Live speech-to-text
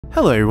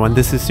Hello everyone,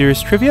 this is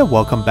Serious Trivia.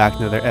 Welcome back to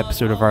another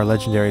episode of our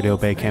legendary Liu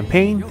Bei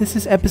campaign. This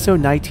is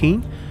episode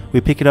 19. We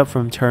pick it up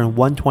from turn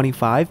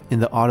 125 in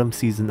the autumn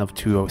season of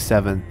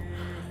 207.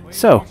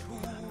 So,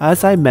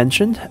 as I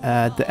mentioned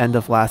at the end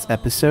of last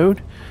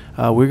episode,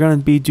 we're going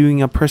to be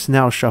doing a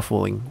personnel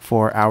shuffling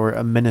for our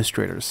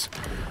administrators.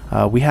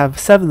 We have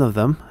 7 of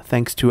them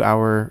thanks to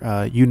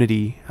our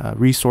Unity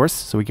resource,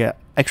 so we get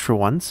extra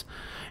ones.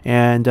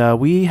 And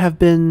we have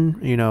been,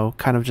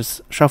 kind of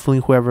just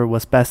shuffling whoever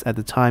was best at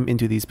the time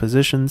into these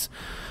positions.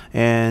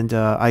 And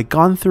I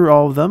gone through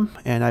all of them,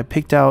 and I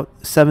picked out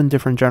 7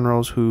 different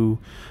generals who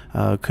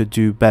could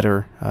do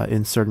better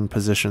in certain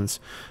positions.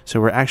 So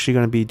we're actually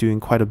going to be doing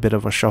quite a bit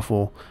of a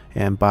shuffle.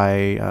 And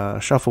by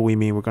shuffle, we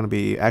mean we're going to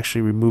be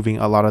actually removing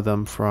a lot of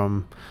them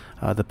from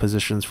the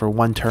positions for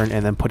one turn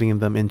and then putting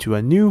them into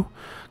a new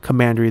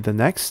commandery the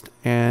next.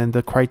 And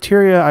the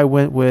criteria I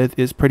went with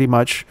is pretty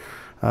much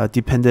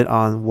depended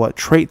on what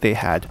trait they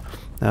had.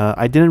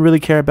 I didn't really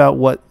care about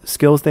what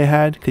skills they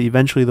had, because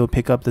eventually they'll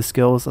pick up the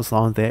skills as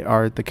long as they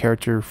are the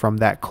character from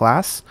that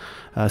class.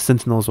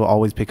 Sentinels will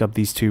always pick up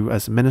these 2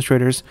 as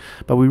administrators,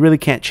 but we really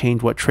can't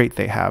change what trait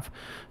they have.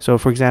 So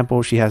for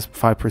example, she has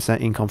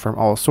 5% income from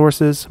all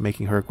sources,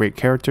 making her a great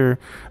character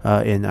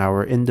in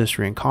our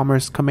industry and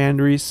commerce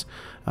commanderies.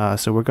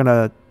 So we're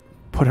gonna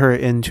put her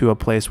into a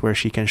place where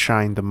she can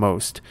shine the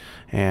most.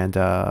 And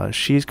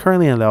she's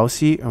currently in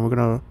Laosi, and we're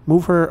going to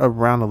move her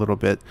around a little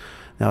bit.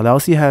 Now,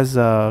 Laosi has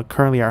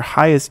currently our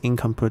highest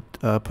income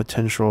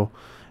potential,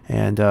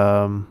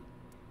 and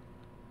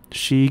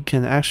she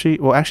can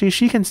actually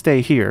she can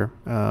stay here.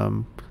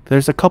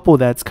 There's a couple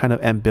that's kind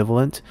of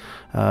ambivalent.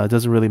 It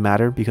doesn't really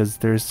matter, because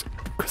there's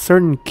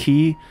certain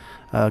key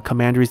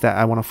commanderies that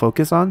I want to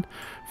focus on.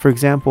 For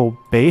example,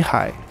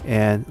 Beihai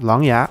and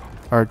Langya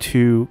are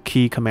 2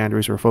 key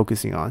commanderies we're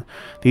focusing on.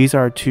 These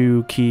are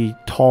 2 key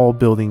tall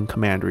building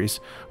commanderies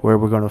where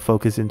we're going to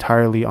focus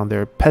entirely on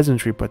their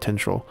peasantry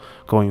potential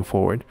going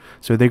forward.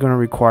 So they're going to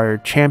require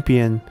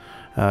champion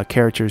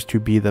characters to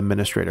be the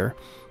administrator.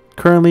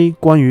 Currently,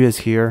 Guan Yu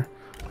is here.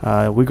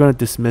 We're going to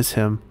dismiss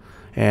him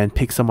and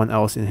pick someone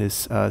else in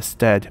his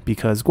stead,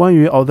 because Guan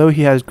Yu, although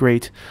he has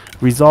great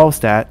resolve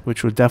stat,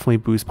 which would definitely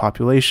boost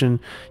population,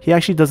 he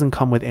actually doesn't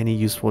come with any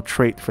useful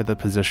trait for the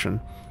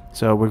position.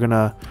 So we're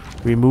gonna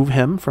remove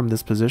him from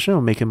this position.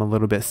 We'll make him a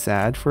little bit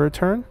sad for a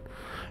turn.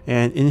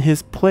 And in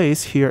his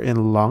place here in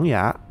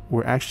Langya,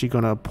 we're actually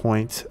gonna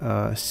appoint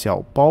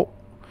Xiao Bao,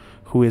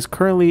 who is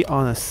currently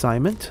on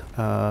assignment.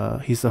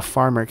 He's a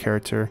farmer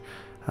character.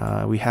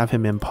 We have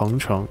him in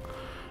Pengcheng.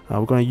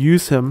 We're gonna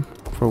use him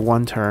for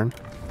 1 turn,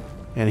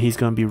 and he's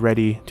gonna be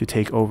ready to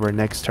take over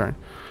next turn.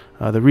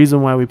 The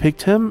reason why we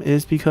picked him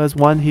is because,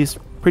 1, he's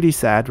pretty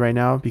sad right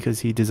now because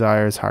he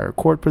desires higher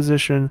court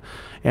position,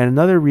 and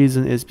another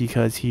reason is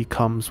because he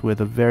comes with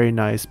a very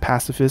nice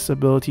pacifist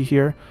ability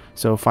here,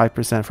 so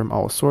 5% from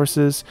all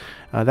sources.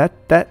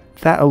 That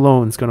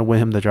alone is going to win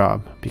him the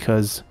job,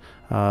 because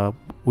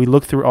we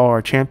looked through all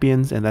our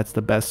champions and that's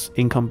the best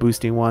income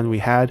boosting one we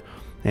had,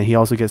 and he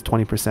also gets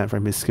 20%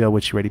 from his skill,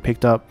 which he already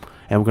picked up,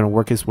 and we're going to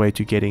work his way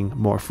to getting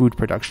more food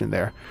production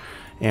there.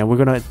 And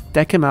we're going to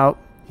deck him out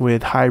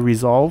with high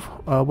resolve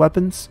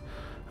weapons.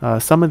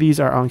 Some of these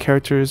are on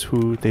characters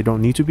who they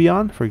don't need to be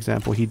on. For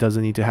example, he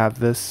doesn't need to have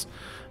this.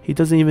 He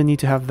doesn't even need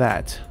to have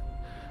that.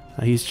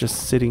 He's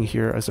just sitting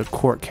here as a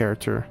court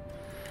character.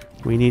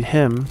 We need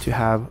him to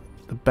have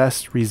the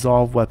best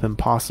resolve weapon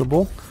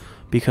possible,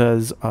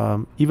 because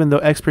even though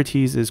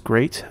expertise is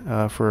great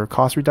for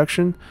cost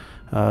reduction,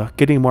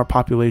 getting more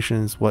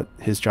population is what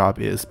his job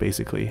is,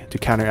 basically, to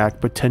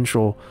counteract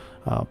potential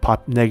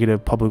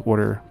negative public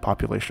order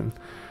population.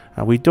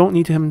 We don't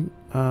need him.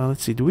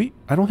 Let's see,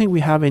 I don't think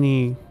we have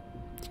any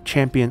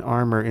champion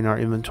armor in our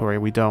inventory.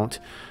 We don't.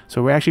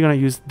 So we're actually going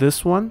to use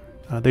this one.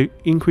 They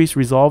increase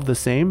resolve the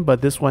same,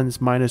 but this one's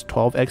minus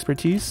 12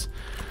 expertise.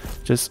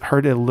 Just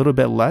hurt it a little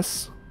bit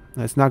less.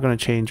 It's not going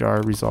to change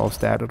our resolve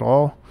stat at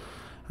all.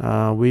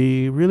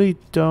 We really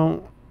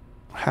don't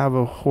have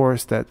a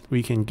horse that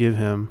we can give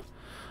him.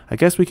 I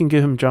guess we can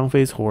give him Zhang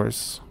Fei's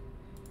horse.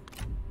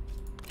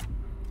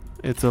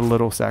 It's a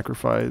little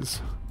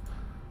sacrifice.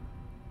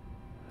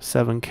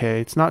 7k.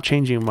 It's not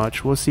changing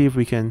much. We'll see if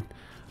we can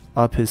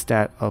up his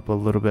stat up a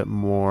little bit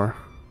more.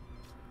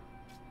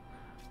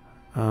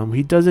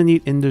 He doesn't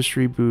need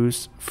industry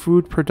boost.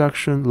 Food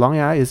production.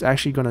 Langya is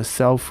actually going to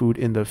sell food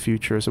in the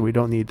future, so we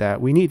don't need that.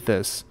 We need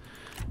this.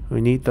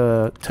 We need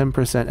the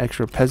 10%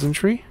 extra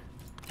peasantry.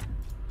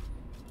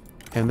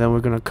 And then we're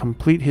going to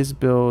complete his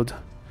build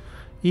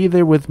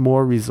either with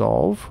more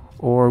resolve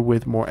or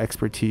with more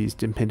expertise,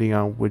 depending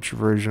on which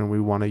version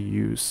we want to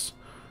use.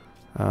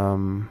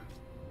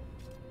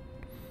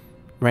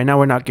 Right now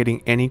we're not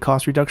getting any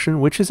cost reduction,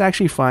 which is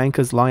actually fine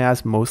because Langya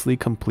is mostly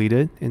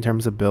completed in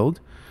terms of build.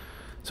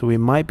 So we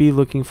might be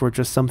looking for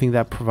just something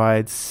that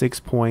provides 6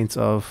 points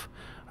of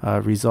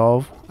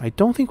resolve. I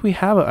don't think we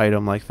have an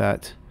item like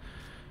that.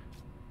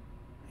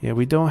 Yeah,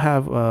 we don't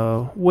have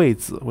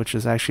weights, which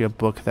is actually a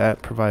book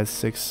that provides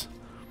 6.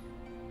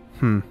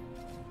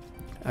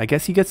 I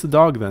guess he gets the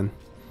dog then.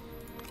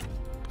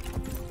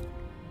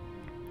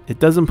 It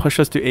doesn't push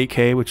us to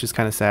 8k, which is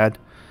kind of sad,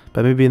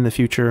 but maybe in the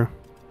future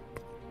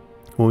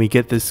when we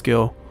get this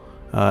skill,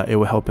 it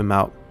will help him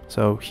out.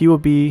 So he will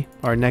be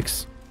our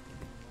next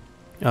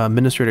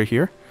administrator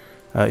here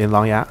in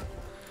Langya.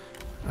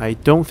 I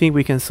don't think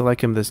we can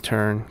select him this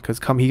turn because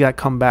he got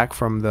come back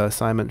from the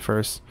assignment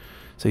first,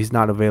 so he's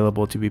not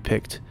available to be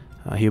picked.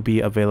 He'll be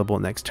available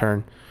next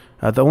turn.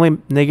 The only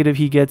negative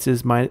he gets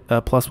is my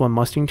 +1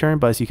 Mustang turn,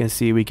 but as you can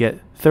see, we get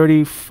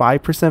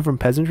 35% from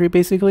peasantry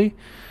basically,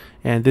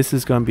 and this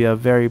is going to be a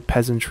very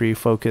peasantry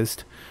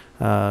focused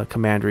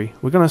commandery.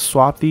 We're going to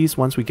swap these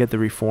once we get the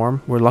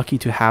reform. We're lucky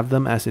to have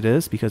them as it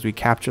is because we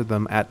captured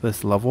them at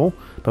this level,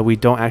 but we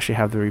don't actually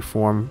have the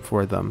reform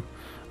for them.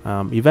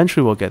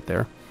 Eventually we'll get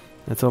there.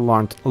 It's a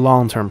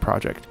long-term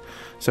project.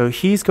 So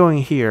he's going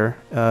here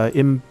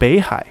in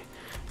Beihai.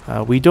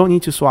 We don't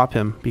need to swap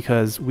him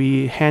because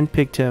we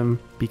handpicked him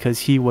because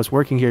he was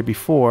working here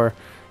before,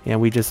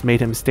 and we just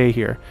made him stay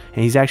here.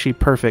 And he's actually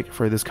perfect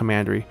for this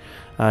commandery.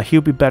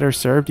 He'll be better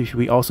served if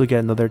we also get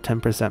another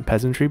 10%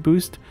 peasantry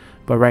boost.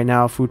 But right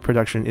now, food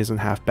production isn't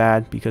half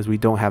bad because we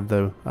don't have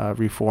the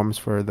reforms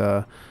for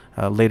the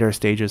later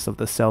stages of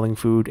the selling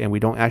food, and we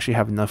don't actually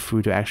have enough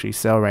food to actually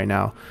sell right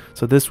now.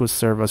 So this would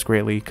serve us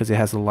greatly because it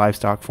has a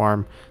livestock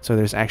farm. So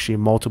there's actually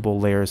multiple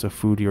layers of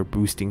food you're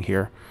boosting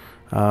here.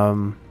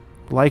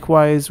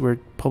 Likewise, we're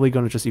probably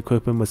going to just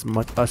equip him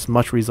with as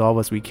much resolve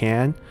as we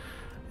can.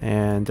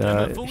 And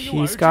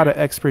he's got an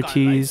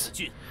expertise,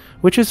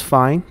 which is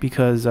fine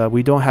because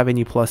we don't have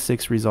any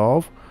 +6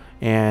 resolve.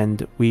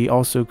 And we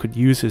also could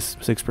use his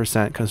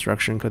 6%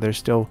 construction because there's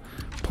still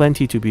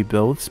plenty to be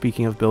built.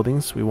 Speaking of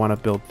buildings, we want to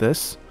build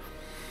this.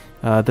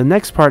 The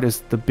next part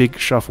is the big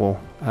shuffle.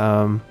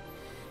 A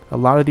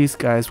lot of these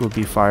guys will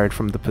be fired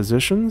from the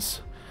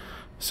positions.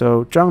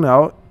 So Zhang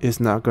Liao is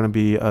not going to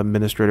be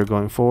administrator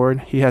going forward.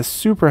 He has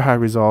super high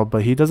resolve,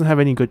 but he doesn't have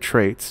any good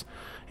traits.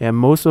 And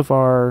most of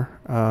our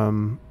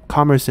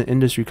commerce and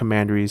industry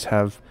commanderies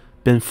have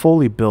been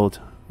fully built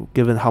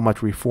given how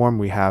much reform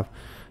we have.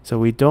 So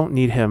we don't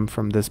need him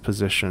from this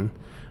position.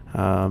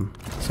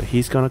 So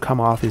he's going to come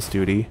off his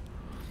duty.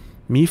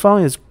 Mi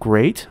Fang is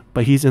great,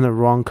 but he's in the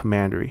wrong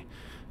commandery.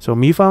 So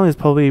Mi Fang is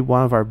probably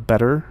one of our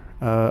better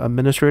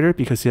administrator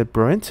because he had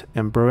Bruint,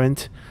 and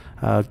Bruint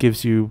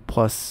gives you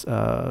plus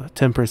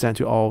 10%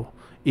 to all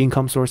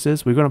income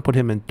sources. We're going to put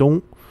him in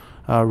Dong.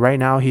 Right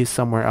now he's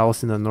somewhere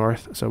else in the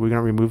north, so we're going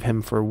to remove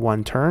him for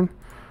 1 turn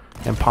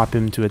and pop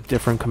him to a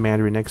different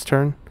commandery next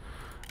turn.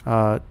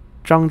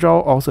 Zhang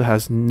Zhao also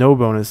has no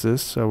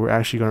bonuses, so we're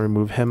actually going to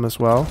remove him as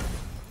well.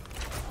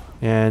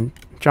 And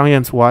Zhang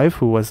Yan's wife,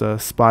 who was a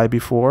spy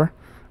before,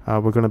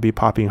 we're going to be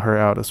popping her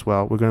out as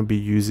well. We're going to be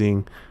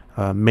using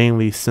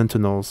mainly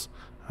sentinels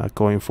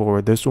going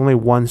forward. There's only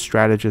one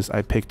strategist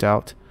I picked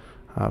out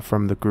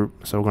from the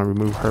group, so we're going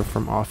to remove her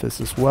from office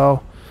as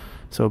well.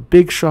 So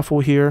big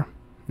shuffle here.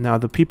 Now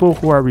the people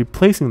who are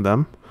replacing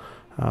them,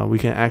 we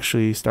can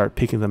actually start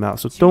picking them out.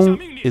 So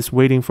Dong is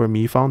waiting for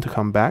Mi Fang to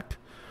come back.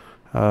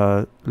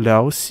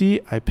 Liao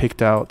Xi I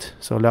picked out.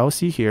 So Liao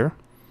Xi here,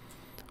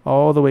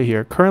 all the way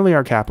here, currently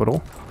our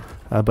capital,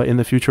 but in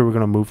the future we're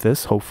going to move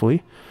this,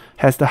 hopefully.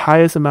 Has the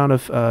highest amount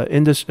of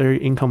industry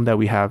income that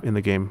we have in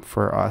the game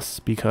for us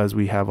because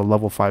we have a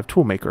level 5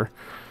 toolmaker.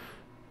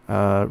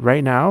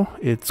 Right now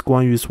it's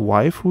Guan Yu's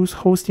wife who's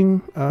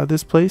hosting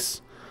this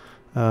place.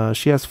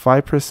 She has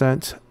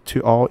 5%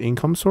 to all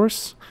income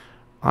source.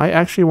 I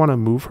actually want to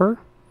move her.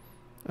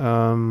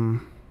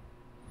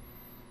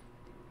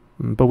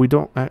 But we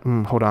don't,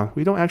 hold on,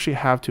 we don't actually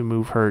have to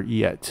move her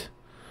yet.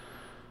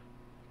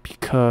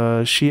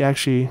 Because she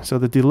actually, so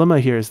the dilemma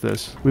here is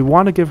this. We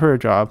want to give her a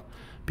job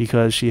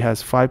because she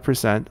has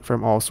 5%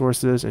 from all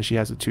sources and she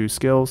has the 2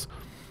 skills.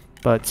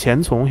 But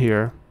Qian Cong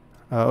here,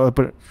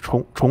 but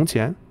Chong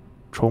Qian,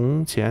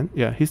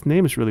 yeah, his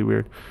name is really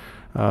weird.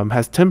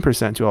 Has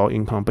 10% to all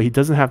income, but he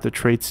doesn't have the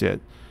traits yet.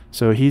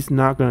 So he's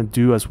not going to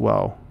do as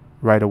well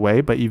right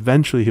away, but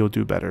eventually he'll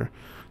do better.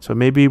 So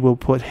maybe we'll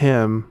put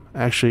him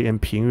actually in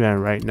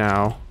Pingyuan right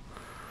now.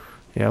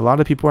 Yeah, a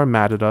lot of people are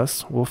mad at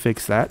us. We'll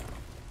fix that.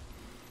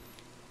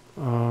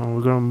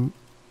 We're going to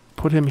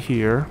put him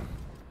here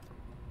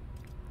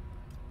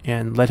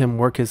and let him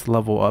work his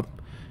level up.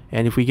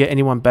 And if we get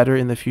anyone better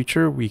in the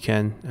future, we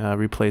can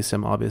replace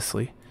him,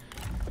 obviously.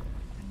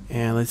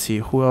 And let's see,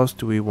 who else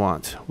do we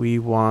want? We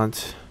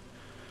want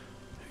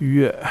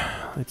Yue.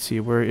 Let's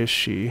see, where is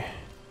she?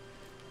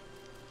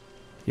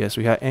 Yes,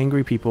 we got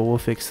angry people. We'll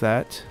fix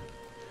that.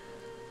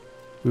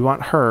 We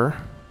want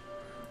her,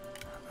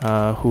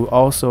 who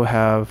also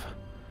have,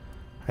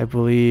 I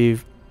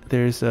believe,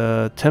 there's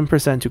a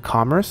 10% to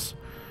commerce.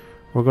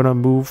 We're going to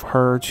move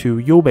her to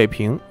Liu Bei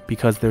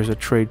because there's a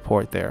trade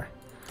port there.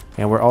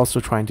 And we're also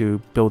trying to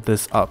build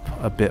this up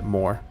a bit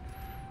more.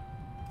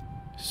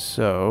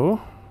 So,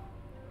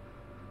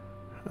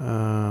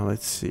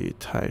 let's see,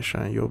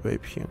 Taishan, Liu Bei.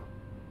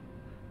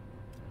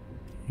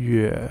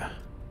 Yeah,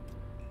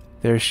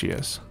 there she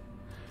is.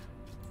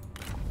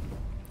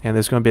 And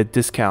there's going to be a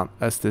discount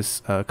as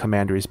this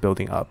commander is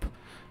building up,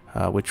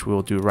 which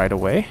we'll do right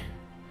away.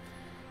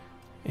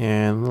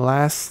 And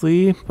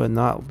lastly, but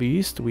not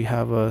least, we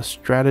have a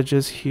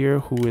strategist here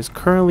who is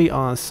currently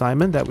on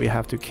assignment that we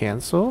have to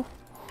cancel.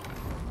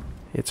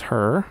 It's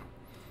her.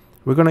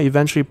 We're going to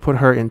eventually put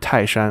her in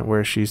Taishan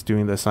where she's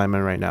doing the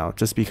assignment right now,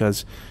 just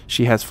because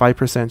she has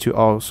 5% to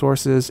all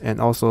sources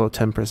and also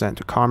 10%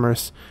 to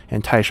commerce,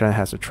 and Taishan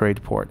has a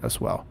trade port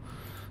as well.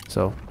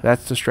 So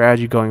that's the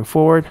strategy going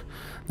forward.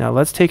 Now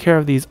let's take care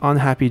of these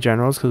unhappy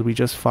generals because we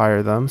just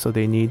fired them, so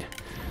they need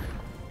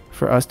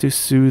for us to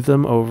soothe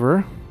them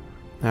over.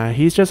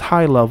 He's just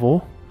high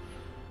level.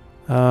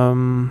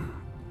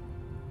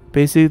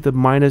 Basically the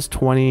minus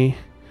 20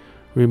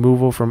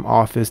 removal from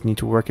office need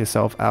to work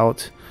itself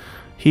out.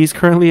 He's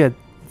currently at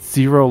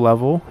 0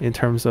 level in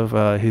terms of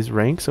his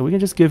rank, so we can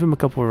just give him a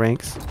couple of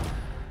ranks.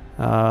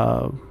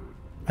 I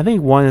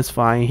think 1 is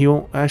fine. He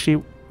won't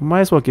actually, might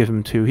as well give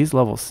him 2. He's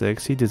level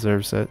 6. He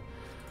deserves it.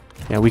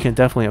 Yeah, we can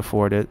definitely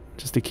afford it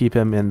just to keep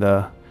him in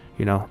the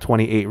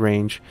 28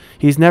 range.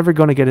 He's never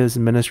going to get his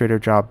administrator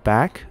job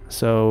back,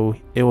 so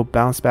it will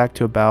bounce back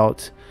to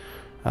about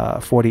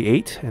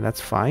 48, and that's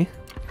fine.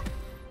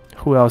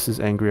 Who else is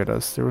angry at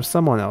us? There was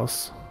someone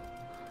else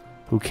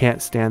who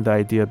can't stand the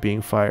idea of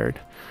being fired.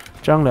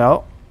 Zhang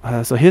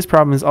Liao. So his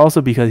problem is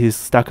also because he's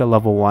stuck at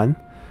level 1,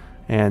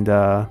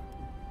 and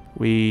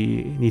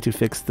we need to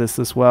fix this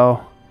as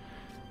well.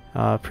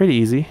 Pretty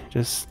easy.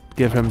 Just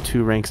give him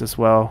 2 ranks as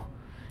well.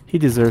 He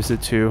deserves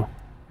it too.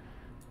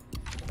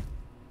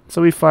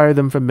 So we fired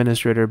them from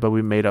administrator, but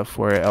we made up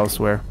for it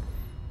elsewhere.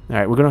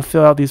 Alright, we're going to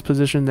fill out these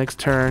positions next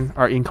turn.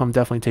 Our income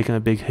definitely taking a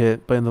big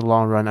hit, but in the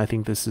long run, I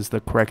think this is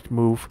the correct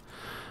move.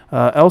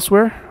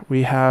 Elsewhere,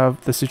 we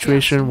have the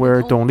situation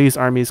where Dong Li's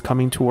army is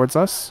coming towards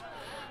us.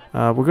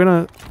 We're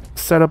going to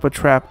set up a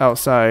trap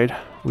outside.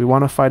 We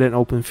want to fight an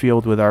open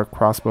field with our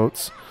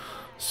crossbows.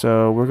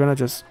 So we're going to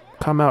just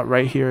come out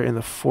right here in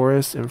the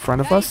forest in front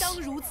of us.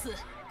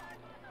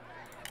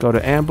 Go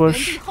to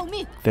ambush.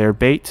 Their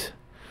bait.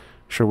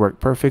 Should work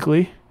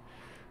perfectly.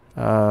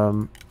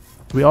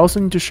 We also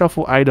need to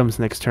shuffle items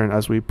next turn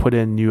as we put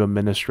in new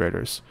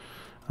administrators,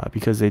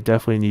 because they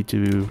definitely need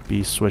to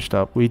be switched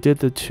up. We did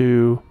the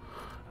 2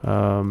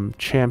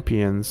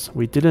 champions.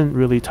 We didn't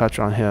really touch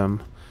on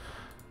him.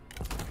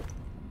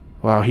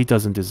 Wow, he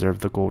doesn't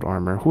deserve the gold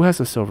armor. Who has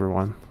the silver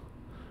one?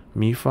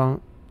 Mi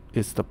Fang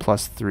is the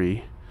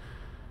 +3.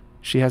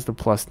 She has the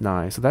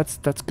 +9, so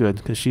that's good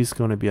because she's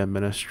going to be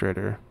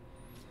administrator.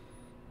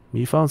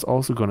 Mi Fang's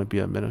also going to be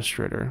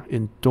administrator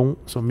in Dong,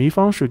 so Mi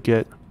Fang should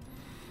get.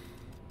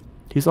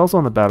 He's also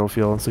on the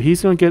battlefield, so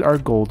he's going to get our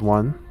gold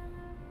one.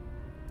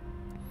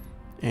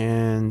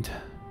 And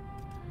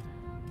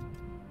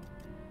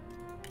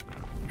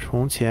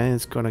Chongqian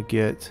is going to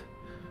get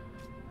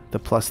the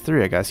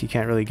 +3, I guess. He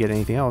can't really get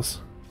anything else.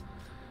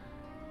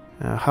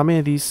 How many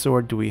of these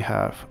swords do we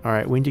have?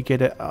 Alright, we need to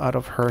get it out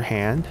of her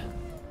hand.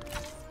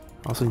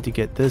 Also need to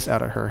get this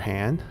out of her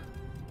hand.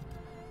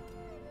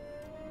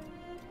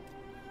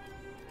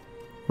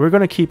 We're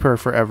going to keep her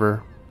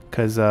forever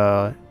because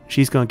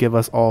she's going to give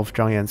us all of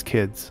Zhang Yan's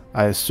kids.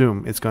 I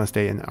assume it's going to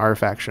stay in our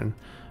faction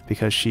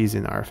because she's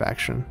in our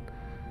faction.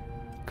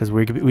 Because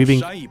we've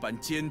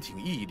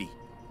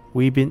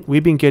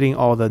been getting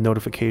all the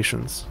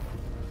notifications,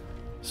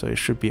 so it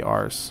should be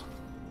ours.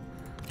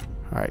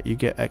 All right, you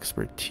get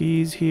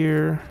expertise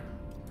here.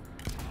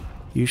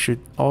 You should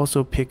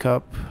also pick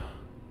up.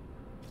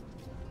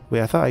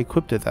 Wait, I thought I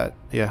equipped it that.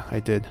 Yeah, I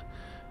did.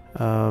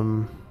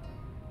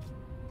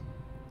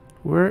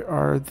 Where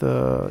are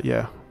the...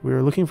 Yeah, we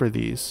were looking for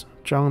these.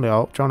 Zhang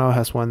Liao. Zhang Liao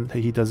has one that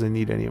he doesn't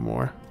need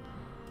anymore.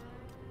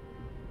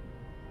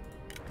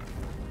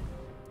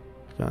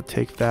 Gonna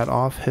take that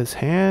off his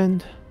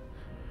hand.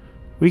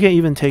 We can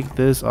even take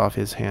this off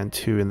his hand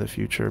too in the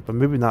future, but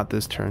maybe not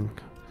this turn.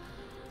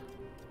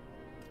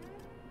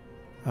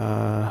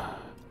 There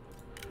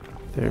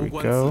we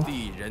go.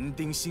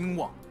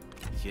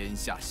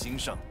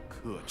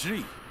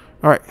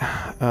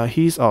 Alright,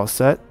 he's all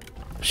set.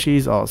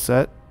 She's all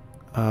set.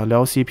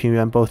 Liao Si, Ping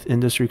Yuan, both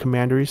industry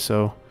commanders,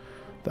 so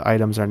the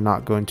items are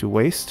not going to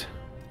waste.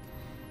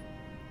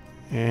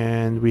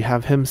 And we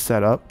have him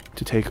set up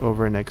to take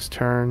over next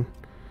turn.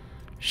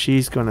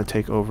 She's going to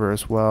take over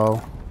as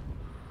well.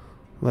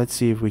 Let's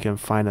see if we can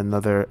find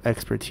another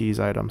expertise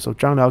item. So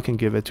Zhang Liao can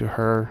give it to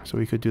her, so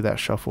we could do that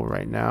shuffle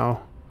right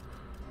now.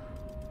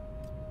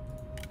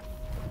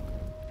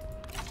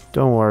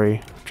 Don't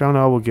worry, Zhang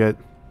Liao will get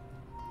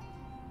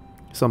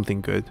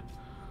something good.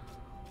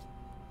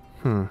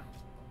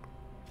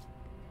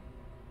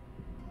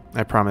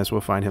 I promise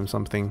we'll find him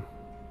something.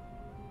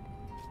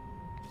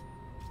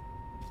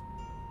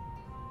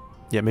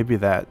 Yeah, maybe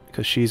that,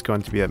 because she's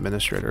going to be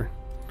administrator.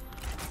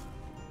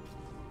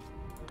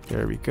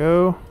 There we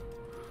go.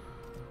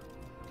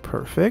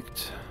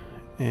 Perfect.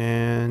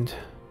 And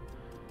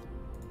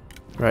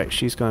right,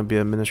 she's going to be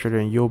administrator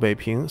in Liu Bei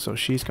Ping, so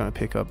she's going to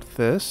pick up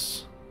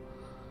this.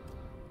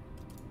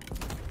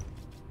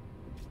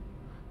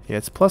 Yeah,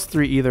 it's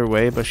 +3 either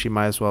way, but she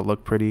might as well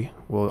look pretty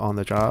well on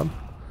the job.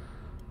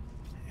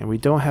 And we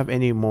don't have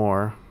any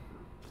more,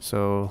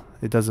 so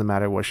it doesn't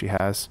matter what she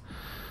has.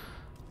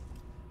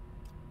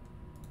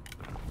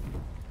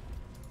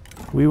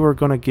 we were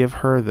going to give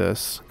her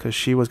this because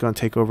she was going to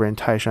take over in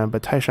Taishan,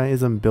 but Taishan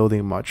isn't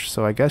building much,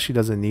 so I guess she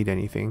doesn't need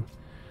anything.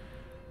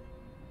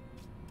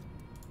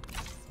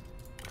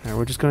 And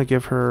we're just going to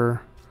give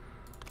her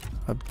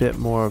a bit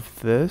more of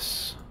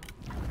this.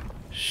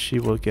 She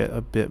will get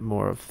a bit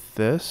more of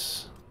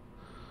this.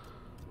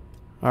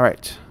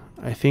 Alright,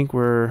 I think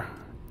we're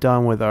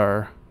done with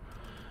our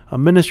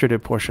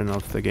administrative portion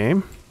of the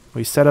game.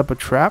 We set up a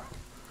trap.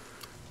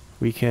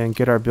 We can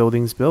get our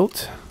buildings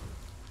built.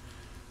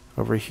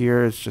 Over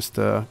here is just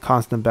a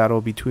constant battle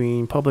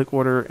between public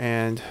order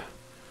and...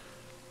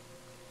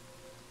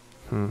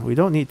 we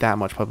don't need that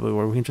much public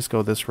order. We can just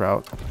go this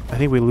route. I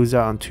think we lose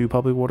out on 2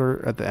 public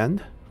order at the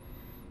end.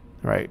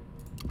 Right.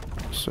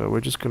 So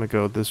we're just going to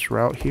go this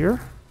route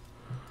here.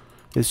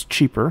 It's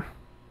cheaper.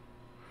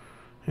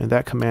 And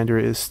that commander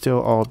is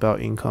still all about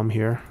income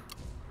here.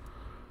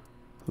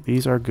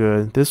 These are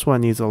good. This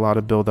one needs a lot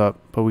of build up,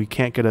 but we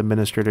can't get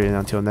administrator in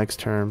until next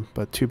turn.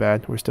 But too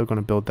bad. We're still going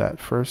to build that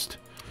first.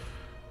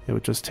 It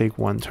would just take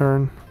 1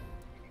 turn.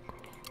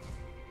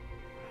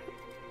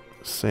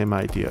 Same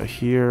idea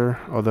here,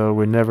 although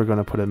we're never going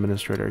to put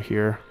administrator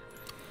here.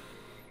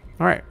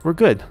 Alright, we're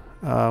good.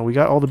 We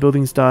got all the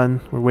buildings done.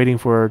 We're waiting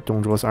for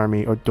Dong Zhuo's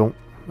army. Or don't...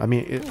 I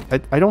mean,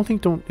 I don't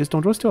think... Is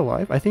Dong Zhuo still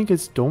alive? I think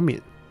it's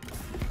Dongmin.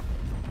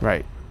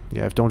 Right.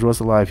 Yeah, if Dong Zhuo's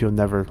alive, he'll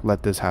never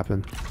let this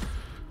happen.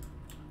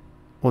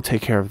 We'll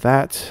take care of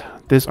that.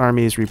 This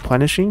army is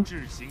replenishing.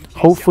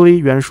 Hopefully,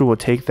 Yuan Shu will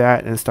take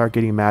that and start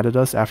getting mad at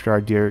us after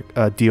our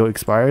deal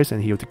expires,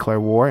 and he'll declare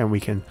war, and we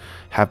can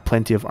have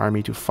plenty of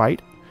army to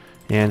fight.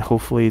 And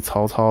hopefully,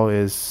 Cao Cao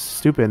is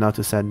stupid enough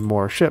to send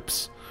more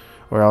ships,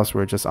 or else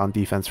we're just on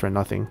defense for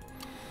nothing.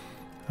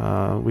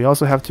 We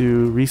also have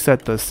to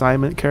reset the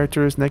assignment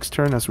characters next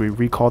turn as we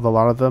recalled a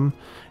lot of them,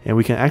 and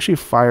we can actually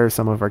fire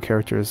some of our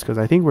characters because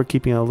I think we're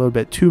keeping a little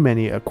bit too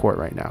many at court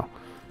right now.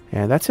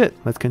 And that's it.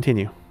 Let's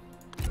continue.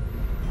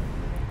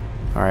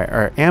 Alright,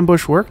 our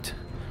ambush worked.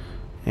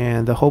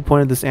 And the whole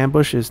point of this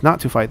ambush is not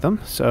to fight them.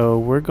 So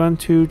we're going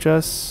to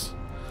just...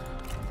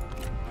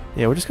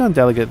 yeah, we're just going to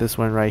delegate this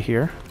one right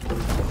here.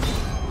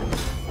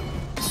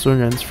 Sun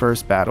Ren's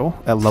first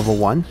battle at level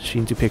 1. She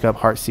needs to pick up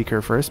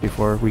Heartseeker first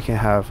before we can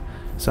have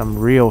some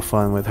real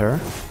fun with her.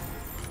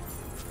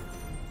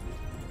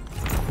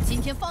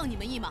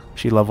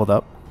 She leveled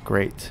up.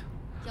 Great.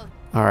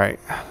 Alright,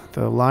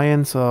 the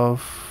Alliance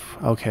of...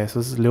 okay, so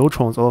this is Liu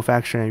Chong's old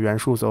faction and Yuan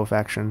Shu's old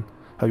faction.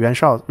 Yuan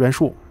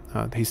Shu,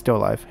 he's still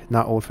alive,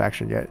 not old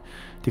faction yet.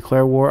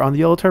 Declare war on the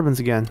Yellow Turbans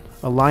again.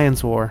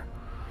 Alliance war.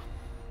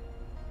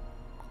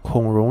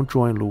 Kong Rong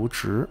joined Lu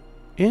Zhi.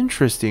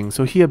 Interesting.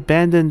 So he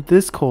abandoned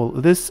this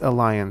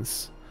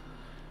alliance.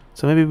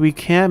 So maybe we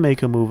can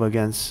make a move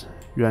against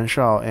Yuan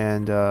Shao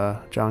and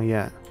Zhang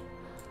Yan.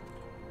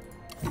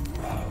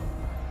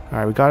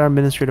 Alright, we got our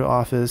administrative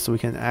office, so we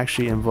can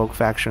actually invoke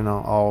faction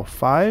on all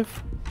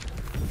 5.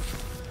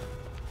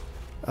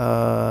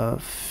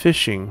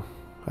 Fishing.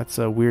 That's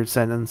a weird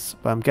sentence,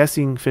 but I'm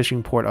guessing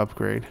fishing port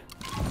upgrade.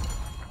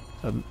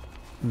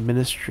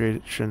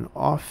 Administration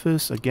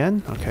office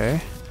again?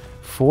 Okay.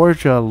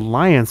 Forge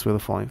alliance with the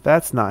following.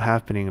 That's not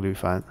happening, Lu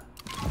Fan.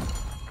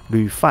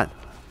 Lu Fan.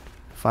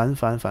 Fan.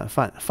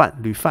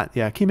 Lu Fan.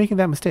 Yeah, I keep making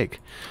that mistake.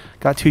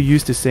 Got too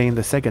used to saying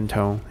the second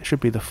tone. It should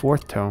be the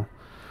 4th tone.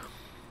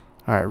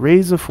 Alright,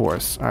 raise the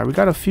force. Alright, we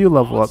got a few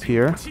level up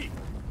here.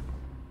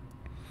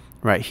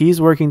 Right, he's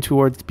working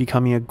towards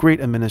becoming a great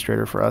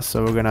administrator for us,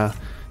 so we're gonna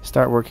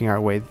start working our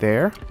way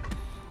there.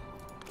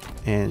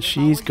 And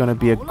she's gonna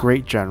be a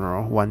great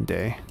general one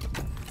day.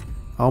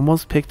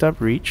 Almost picked up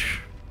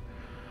reach.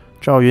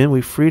 Zhao Yun,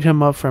 we freed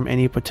him up from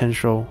any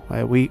potential.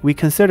 We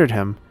considered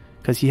him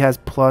because he has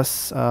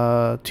plus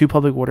 2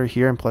 public order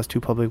here and plus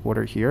 2 public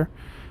order here,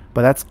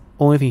 but that's the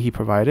only thing he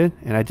provided,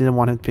 and I didn't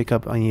want him to pick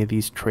up any of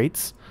these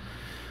traits.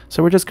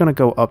 So we're just gonna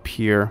go up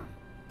here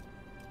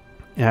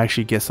and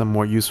actually get some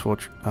more useful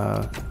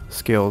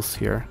skills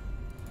here.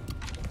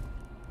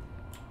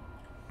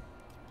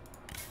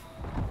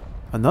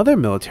 Another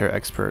military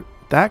expert.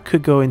 That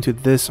could go into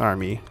this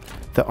army.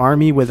 The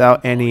army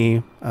without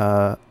any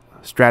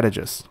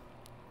strategists.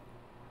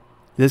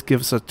 This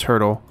gives us a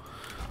turtle.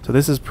 So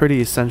this is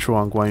pretty essential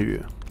on Guan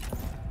Yu.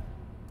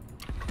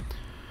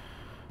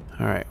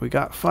 Alright, we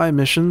got 5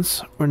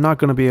 missions. We're not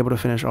going to be able to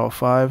finish all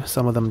 5.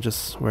 Some of them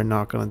just we're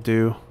not going to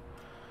do.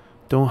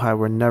 Donghai,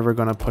 we're never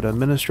going to put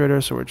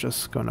administrator, so we're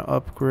just going to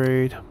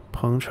upgrade.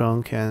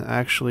 Pengcheng can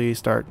actually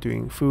start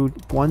doing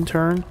food 1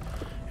 turn.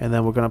 And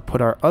then we're going to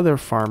put our other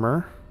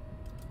farmer,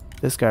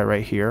 this guy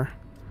right here,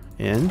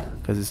 in,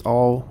 because it's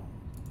all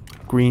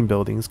green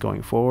buildings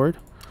going forward.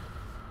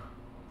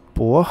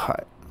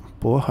 Bohai.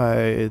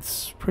 Bohai,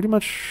 it's pretty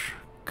much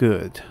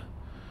good.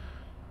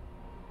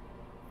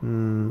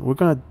 We're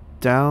going to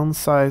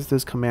downsize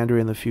this commander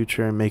in the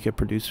future and make it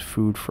produce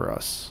food for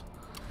us.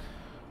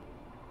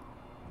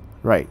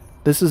 Right.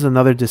 This is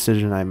another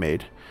decision I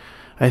made.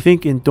 I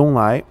think in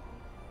Donglai,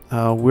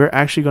 we're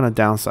actually going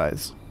to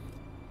downsize.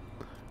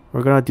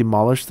 We're going to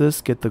demolish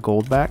this, get the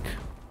gold back.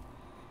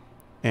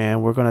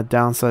 And we're going to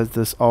downsize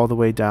this all the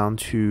way down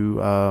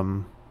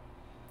to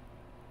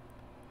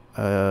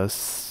a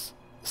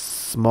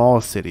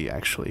small city,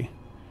 actually.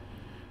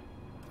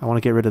 I want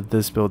to get rid of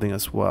this building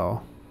as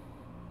well.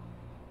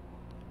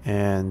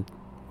 And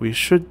we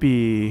should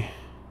be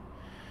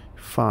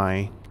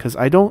fine, because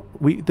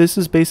this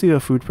is basically a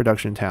food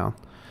production town,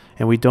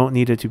 and we don't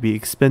need it to be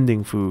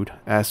expending food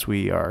as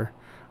we are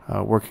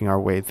working our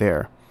way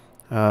there.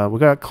 We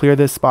gotta clear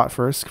this spot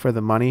first for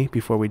the money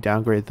before we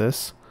downgrade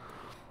this.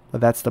 But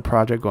that's the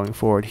project going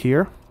forward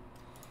here.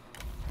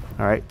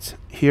 Alright,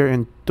 here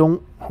in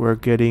Dong, we're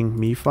getting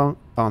Mi Feng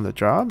on the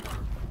job.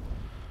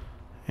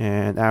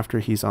 And after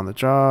he's on the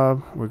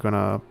job, we're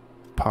gonna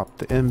pop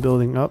the inn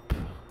building up.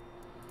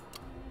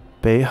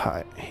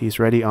 Beihai, he's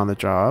ready on the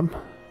job.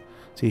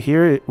 See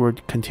here, we're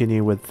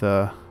continuing with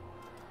the...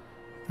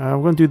 we're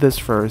gonna do this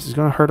first. It's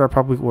gonna hurt our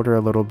public order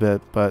a little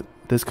bit, but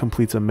this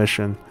completes a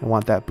mission. I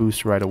want that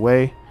boost right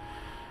away.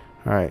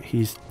 Alright,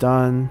 he's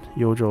done.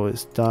 Youzhou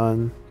is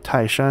done.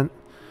 Taishan,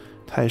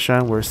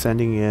 we're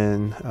sending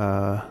in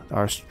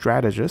our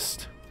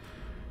strategist.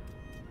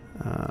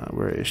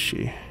 Where is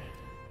she?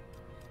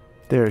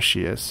 There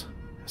she is.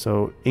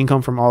 So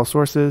income from all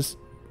sources,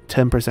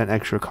 10%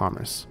 extra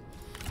commerce.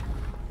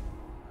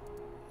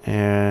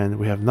 And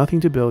we have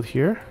nothing to build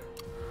here.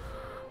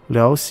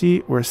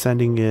 Liaoxi, we're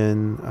sending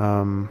in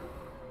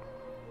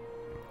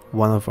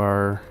one of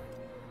our...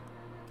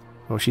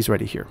 Oh, she's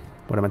already here.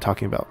 What am I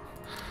talking about?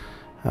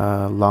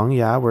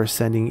 Langya, we're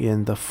sending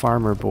in the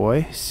farmer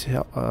boy.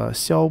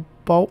 Xiao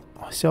Ba.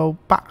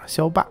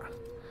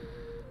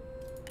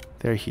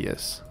 There he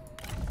is.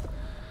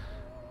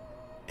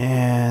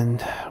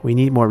 And we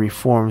need more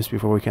reforms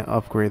before we can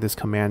upgrade this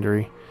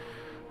commandery.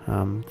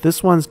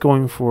 This one's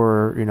going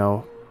for, you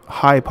know,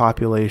 high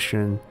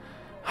population,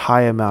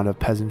 high amount of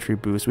peasantry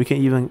boost. We can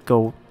even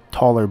go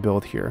taller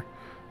build here.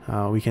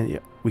 We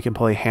can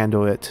probably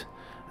handle it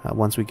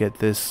once we get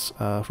this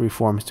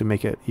reforms to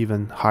make it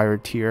even higher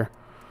tier.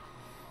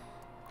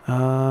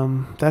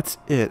 That's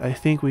it. I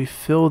think we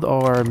filled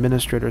all our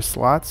administrator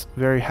slots.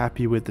 Very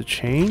happy with the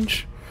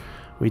change.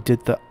 We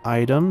did the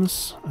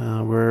items.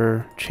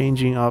 We're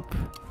changing up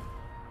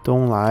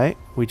Donglai.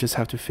 We just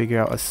have to figure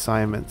out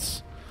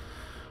assignments.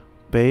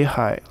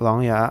 Beihai,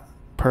 Langya,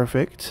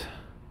 perfect.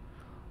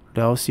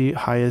 Liaoxi,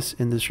 highest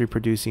industry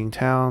producing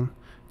town.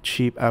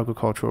 Cheap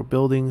agricultural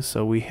buildings,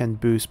 so we can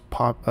boost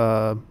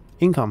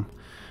income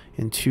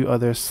in 2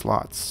 other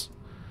slots.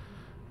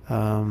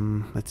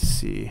 Let's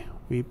see.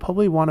 We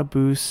probably want to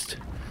boost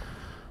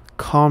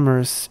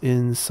commerce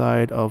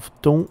inside of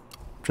Dong,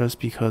 just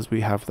because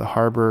we have the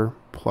harbor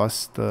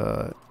plus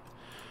the...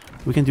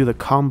 We can do the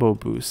combo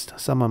boost.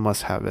 Someone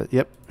must have it.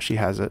 Yep, she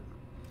has it.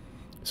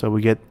 So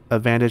we get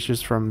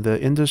advantages from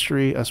the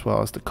industry as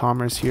well as the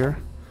commerce here.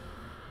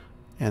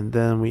 And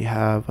then we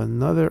have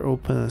another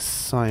open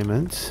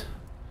assignment.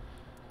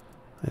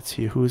 Let's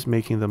see who's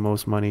making the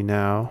most money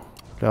now.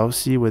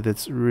 Liaoxi with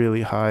its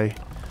really high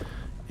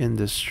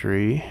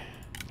industry.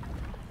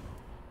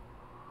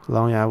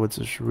 Langya with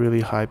its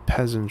really high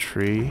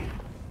peasantry.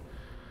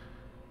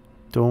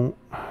 Dong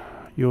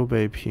Liu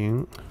Bei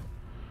Ping.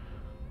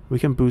 We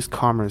can boost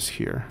commerce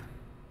here.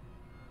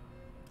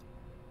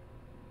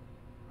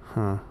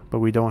 But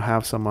we don't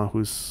have someone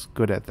who's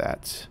good at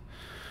that.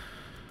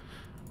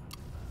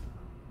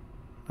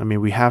 I mean,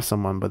 we have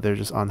someone, but they're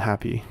just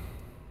unhappy.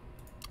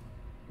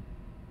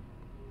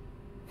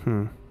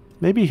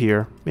 Maybe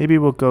here. Maybe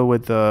we'll go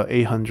with the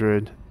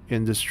 800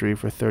 industry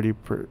for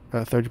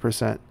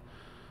 30%.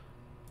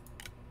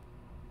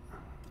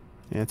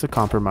 Yeah, it's a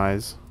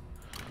compromise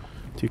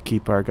to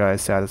keep our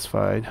guys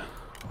satisfied.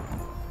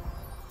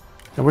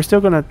 And we're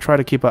still gonna try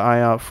to keep an eye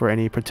out for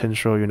any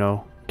potential, you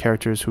know,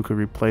 characters who could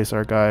replace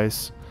our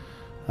guys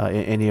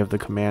in any of the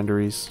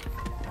commanderies.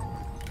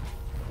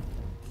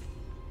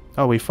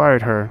 Oh, we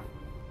fired her.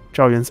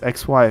 Zhao Yun's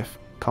ex-wife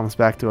comes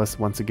back to us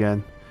once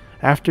again.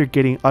 After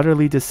getting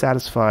utterly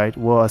dissatisfied,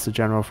 Wu as a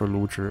general for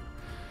Lu Zhi.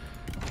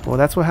 Well,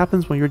 that's what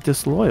happens when you're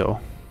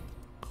disloyal.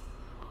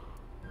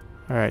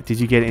 Alright, did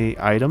you get any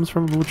items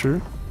from Lu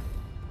Zhi?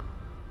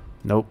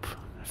 Nope.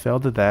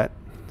 Failed at that.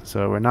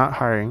 So we're not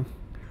hiring.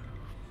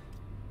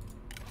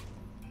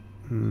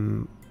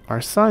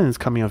 Our son is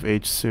coming of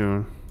age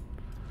soon.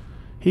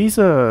 He's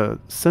a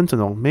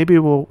sentinel. Maybe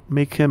we'll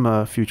make him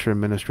a future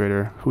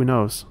administrator. Who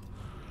knows?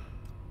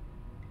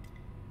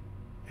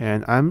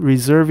 And I'm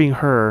reserving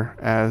her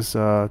as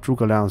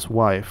Zhuge Liang's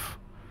wife.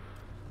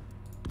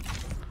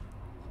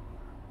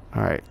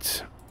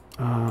 Alright.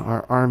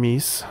 Our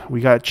armies.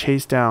 We gotta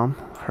chase down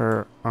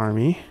her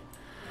army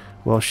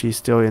while she's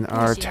still in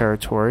our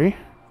territory.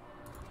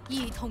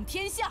 It's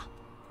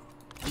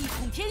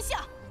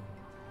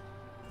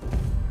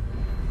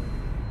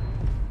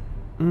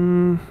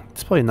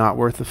probably not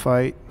worth the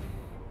fight.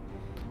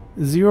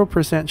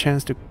 0%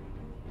 chance to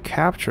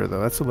capture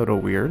though. That's a little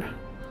weird.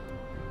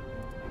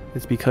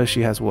 It's because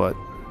she has what?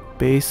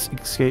 Base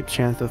escape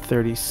chance of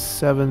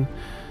 37.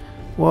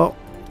 Well,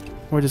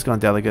 we're just gonna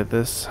delegate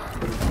this.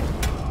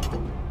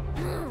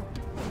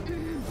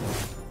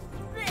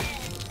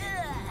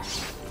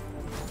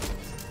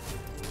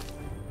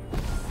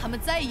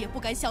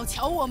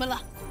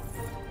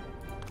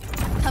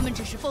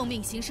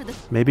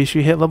 Maybe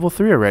she hit level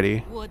 3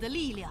 already.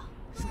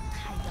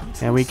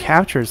 And we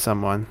captured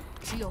someone.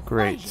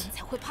 Great.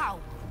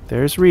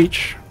 There's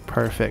Reach.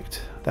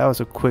 Perfect. That was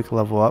a quick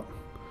level up.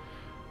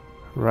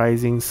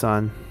 Rising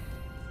Sun.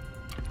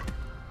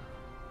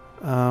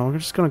 We're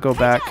just gonna go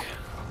back.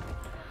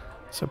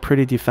 It's a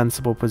pretty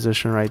defensible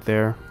position right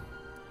there.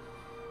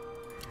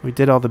 We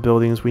did all the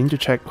buildings. We need to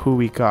check who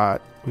we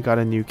got. We got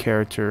a new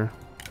character.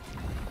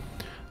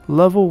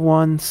 Level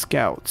 1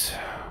 Scout.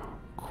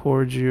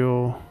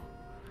 Cordial,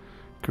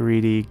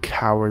 greedy,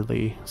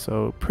 cowardly.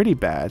 So pretty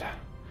bad.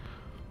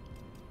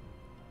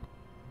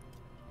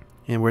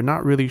 And we're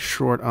not really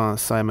short on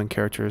assignment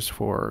characters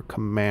for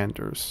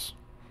commanders.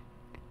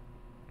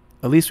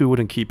 At least we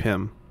wouldn't keep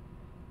him.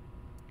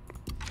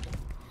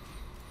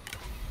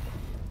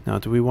 Now,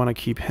 do we want to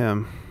keep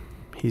him?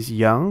 He's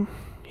young.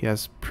 He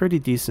has pretty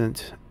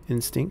decent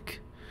instinct.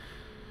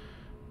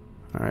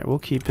 Alright, we'll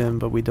keep him,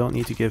 but we don't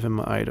need to give him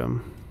an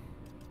item.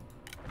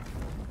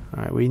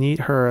 Alright, we need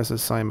her as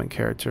assignment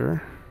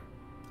character.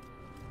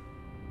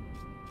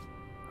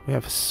 We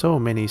have so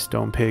many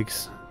stone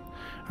pigs.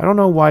 I don't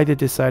know why they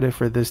decided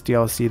for this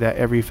DLC that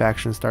every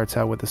faction starts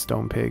out with a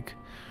stone pig.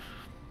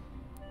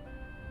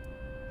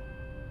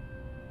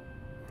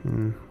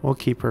 We'll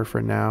keep her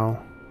for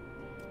now.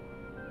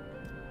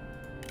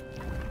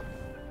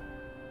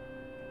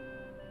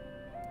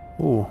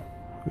 Ooh,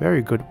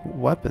 very good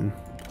weapon.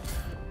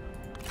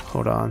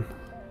 Hold on.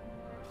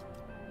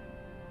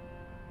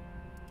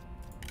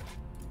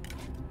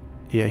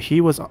 Yeah, he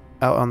was out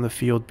on the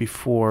field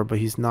before, but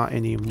he's not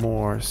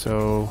anymore,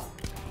 so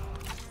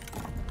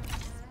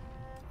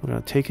we're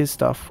gonna take his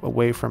stuff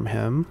away from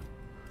him.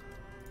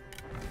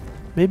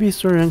 Maybe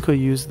Soren could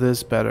use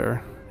this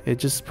better. It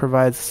just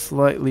provides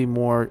slightly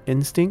more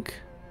instinct.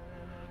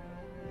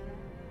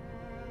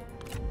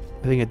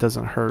 I think it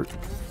doesn't hurt.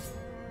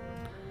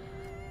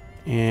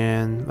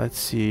 And let's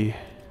see.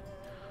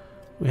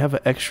 We have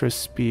an extra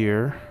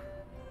spear.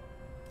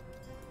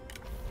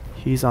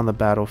 He's on the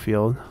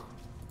battlefield.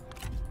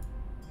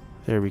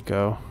 There we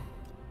go.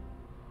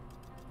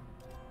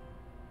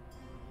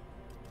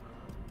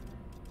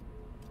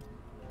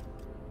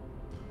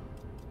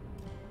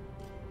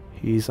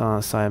 He's on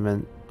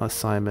assignment.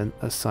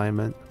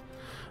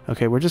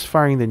 Okay, we're just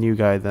firing the new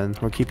guy then.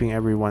 We're keeping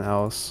everyone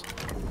else.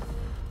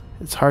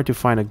 It's hard to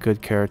find a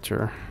good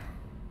character.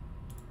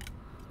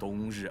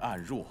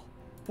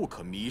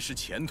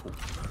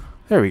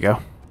 There we go.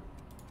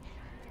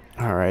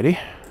 Alrighty.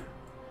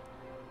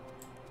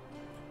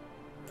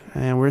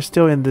 And we're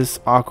still in this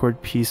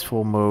awkward,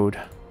 peaceful mode.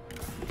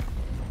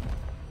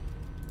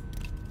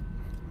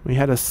 We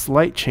had a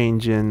slight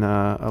change in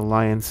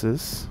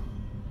alliances.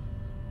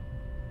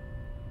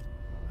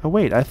 Oh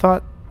wait, I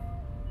thought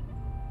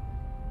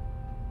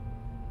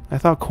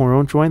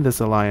Koron joined this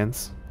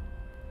alliance.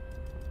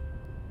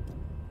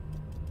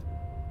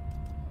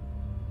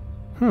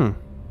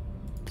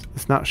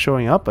 It's not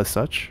showing up as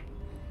such.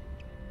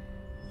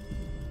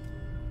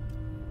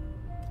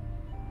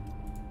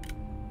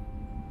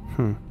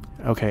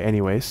 Okay,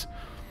 anyways.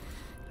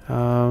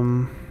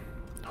 Hold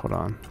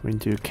on. We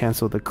need to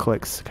cancel the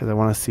clicks because I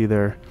want to see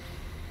their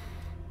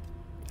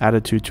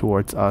attitude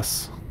towards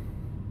us.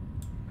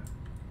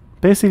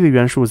 Basically,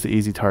 Yuan Shu was the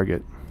easy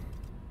target.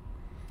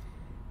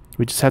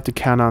 We just have to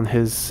count on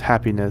his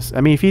happiness.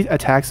 I mean, if he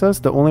attacks us,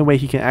 the only way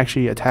he can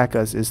actually attack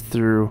us is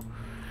through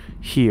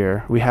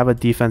here. We have a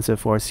defensive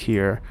force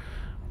here.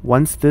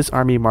 Once this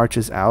army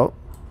marches out,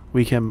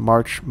 we can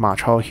march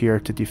Machal here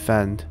to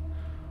defend.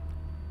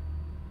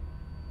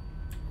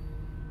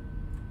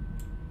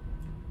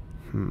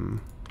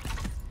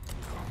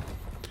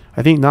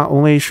 I think not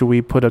only should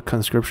we put a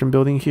conscription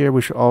building here,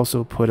 we should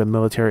also put a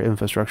military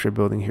infrastructure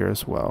building here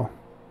as well.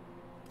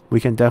 We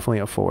can definitely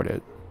afford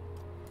it.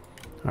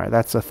 Alright,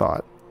 that's a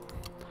thought.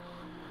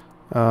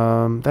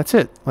 That's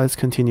it. Let's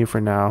continue for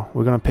now.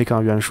 We're going to pick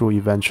on Yuan Shu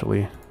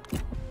eventually.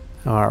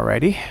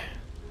 Alrighty.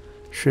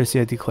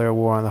 Shixie declare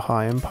war on the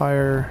Han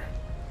Empire.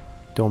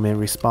 Domain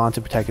respond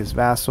to protect his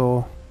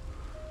vassal.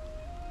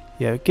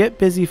 Yeah, get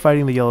busy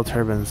fighting the Yellow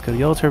Turbans, because the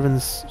Yellow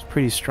Turbans is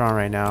pretty strong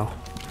right now.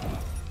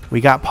 We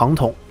got Peng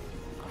Tong,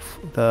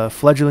 the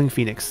fledgling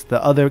phoenix,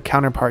 the other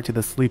counterpart to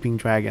the sleeping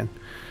dragon.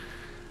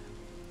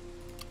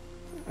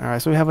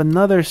 Alright, so we have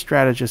another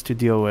strategist to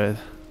deal with.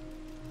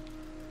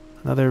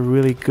 Another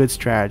really good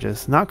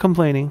strategist. Not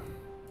complaining.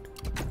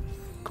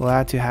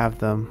 Glad to have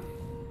them.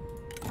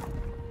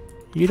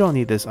 You don't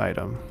need this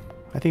item.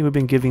 I think we've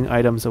been giving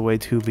items away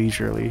too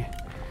leisurely.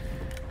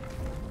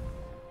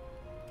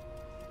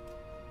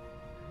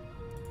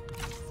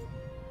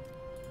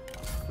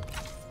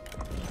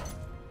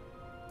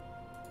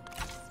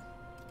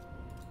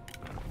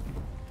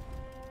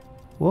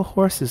 What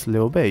horse is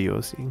Liu Bei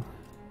using?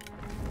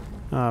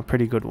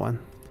 Pretty good one.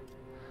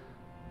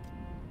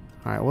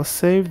 Alright, we'll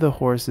save the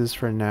horses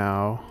for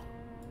now.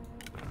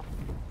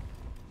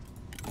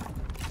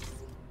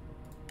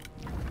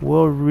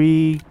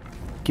 We'll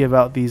give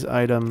out these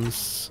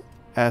items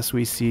as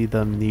we see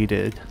them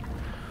needed.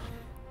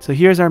 So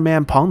here's our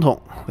man Peng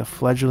Tong, the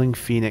fledgling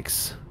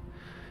phoenix.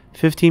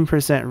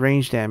 15%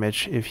 range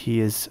damage if he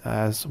is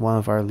as one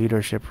of our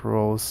leadership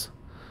roles.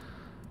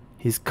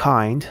 He's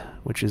kind,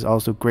 which is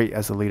also great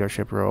as a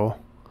leadership role.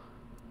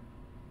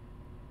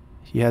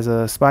 He has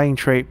a spying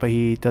trait, but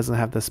he doesn't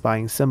have the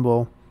spying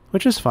symbol,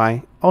 which is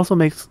fine. Also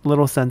makes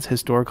little sense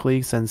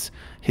historically, since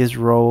his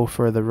role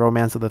for the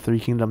Romance of the Three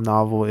Kingdom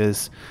novel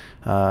is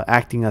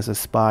acting as a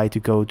spy to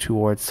go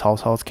towards Cao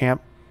Cao's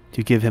camp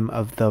to give him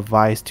of the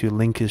advice to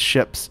link his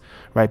ships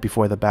right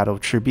before the Battle of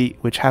Tribute,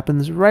 which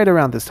happens right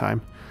around this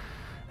time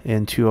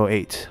in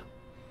 208.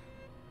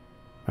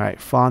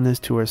 Alright, fondness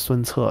towards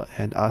Sun Ce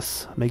and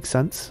us makes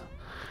sense.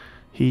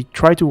 He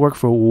tried to work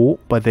for Wu,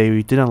 but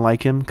they didn't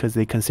like him because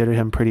they considered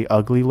him pretty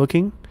ugly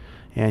looking.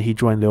 And he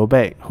joined Liu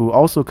Bei, who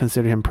also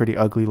considered him pretty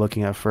ugly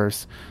looking at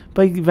first.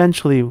 But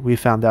eventually we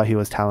found out he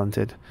was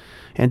talented.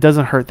 And it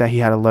doesn't hurt that he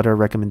had a letter of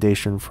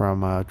recommendation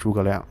from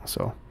Zhuge Liang.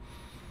 So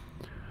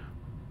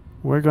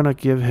we're going to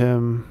give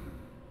him...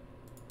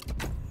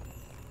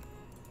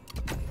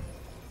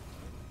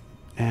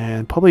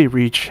 And probably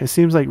reach. It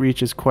seems like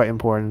reach is quite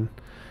important.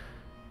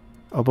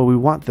 Oh, but we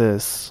want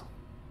this.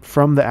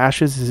 From the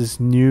Ashes is this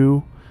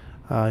new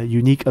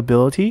unique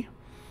ability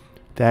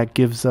that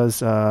gives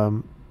us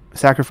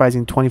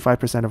sacrificing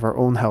 25% of our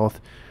own health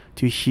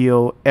to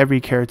heal every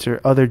character,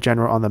 other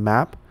general on the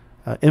map,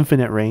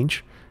 infinite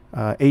range,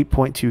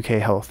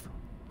 8.2k health.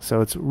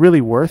 So it's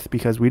really worth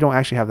because we don't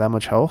actually have that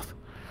much health.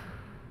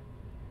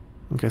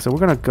 Okay, so we're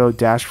going to go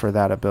dash for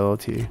that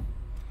ability.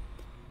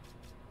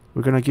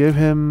 We're going to give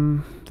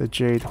him the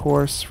Jade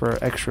Horse for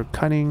extra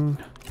cunning.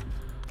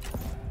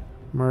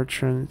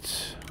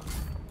 Merchant.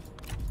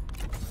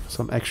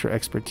 Some extra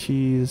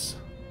expertise.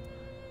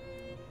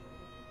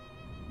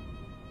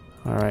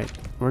 Alright,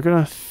 we're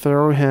going to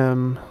throw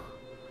him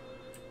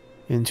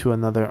into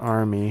another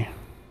army.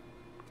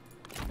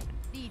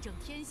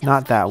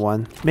 Not that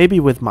one.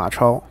 Maybe with Ma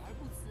Chao.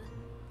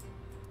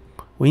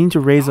 We need to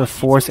raise a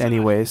force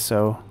anyway,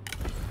 so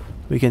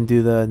we can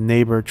do the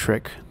neighbor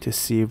trick to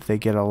see if they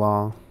get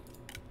along.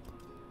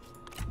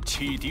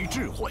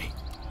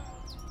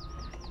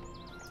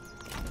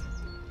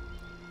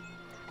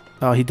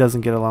 Oh, he doesn't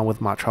get along with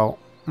Ma Chao.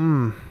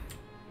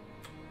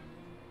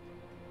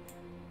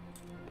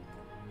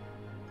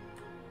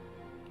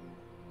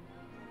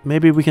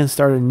 Maybe we can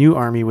start a new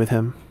army with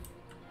him.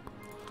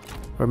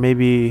 Or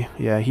maybe,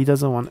 yeah, he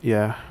doesn't want,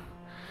 yeah.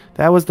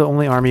 That was the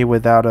only army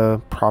without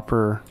a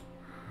proper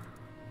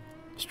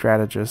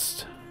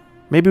strategist.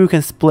 Maybe we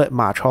can split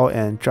Ma Chao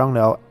and Zhang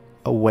Liao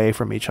away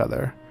from each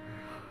other.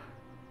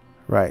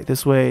 Right,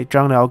 this way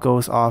Zhang Liao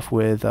goes off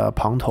with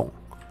Pang Tong,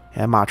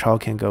 and Ma Chao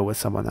can go with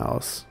someone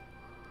else.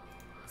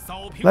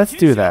 Let's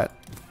do that.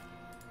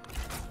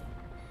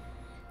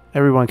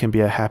 Everyone can be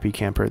a happy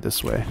camper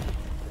this way.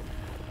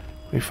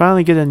 We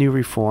finally get a new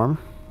reform.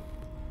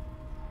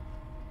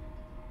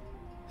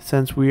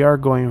 Since we are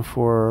going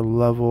for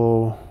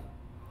level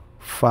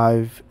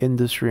 5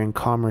 industry and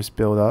commerce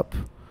build up,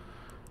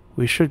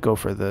 we should go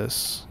for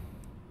this.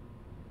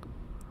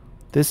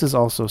 This is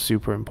also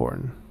super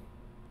important.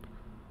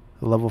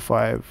 Level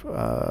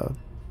 5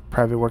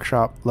 private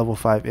workshop, level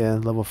 5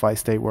 inn, level 5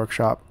 state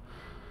workshop.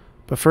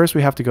 But first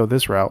we have to go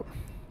this route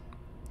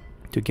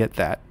to get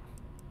that.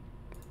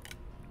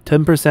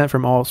 10%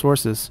 from all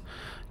sources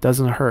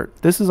doesn't hurt.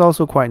 This is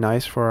also quite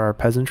nice for our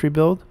peasantry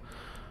build,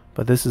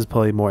 but this is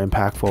probably more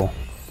impactful.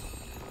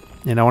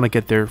 And I want to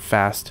get there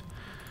fast.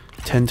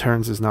 10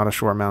 turns is not a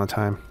short amount of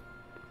time.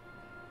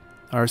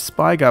 Our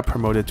spy got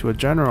promoted to a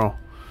general.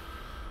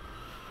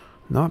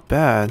 Not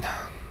bad.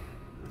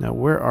 Now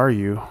where are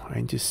you? I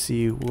need to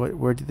see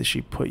where did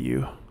she put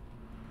you?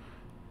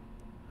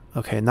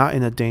 Okay, not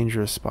in a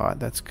dangerous spot.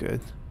 That's good.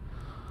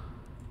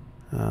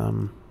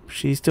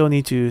 She still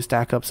needs to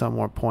stack up some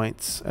more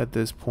points at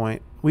this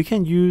point. We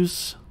can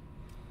use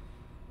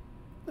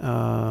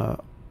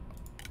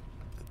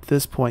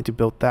this point to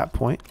build that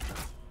point.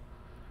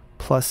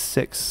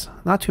 +6.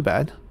 Not too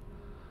bad.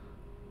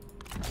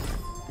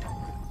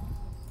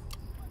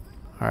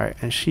 Alright,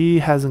 and she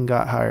hasn't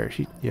got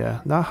hired.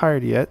 Yeah, not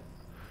hired yet.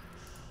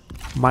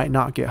 Might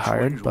not get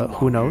hired, but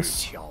who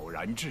knows.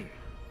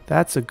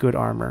 That's a good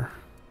armor.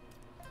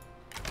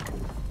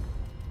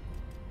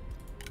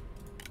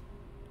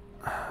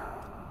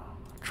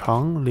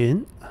 Chang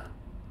Lin.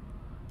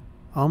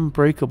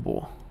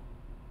 Unbreakable.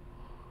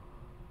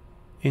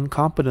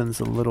 Incompetence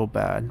a little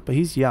bad, but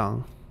he's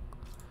young.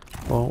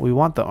 Well, we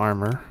want the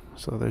armor,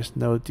 so there's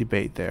no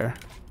debate there.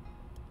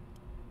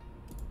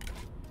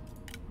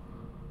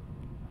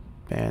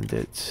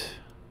 Bandit.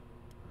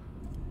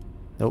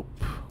 Nope.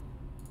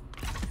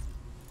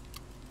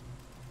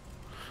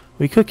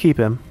 We could keep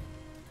him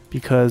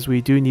because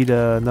we do need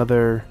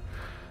another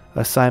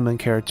assignment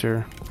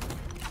character.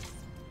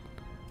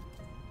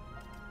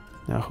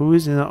 Now, who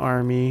is in the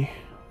army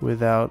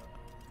without...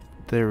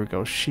 There we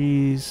go.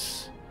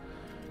 She's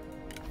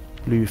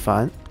Liu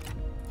Fan,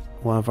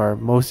 one of our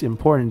most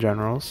important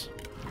generals.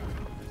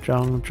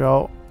 Zhang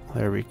Zhao.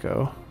 There we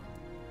go.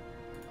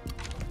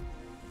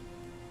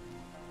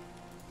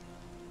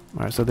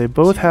 Alright, so they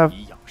both have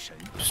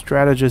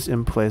strategist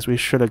in place. We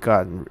should have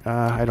gotten,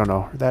 I don't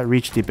know. That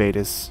reach debate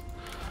is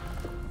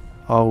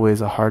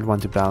always a hard one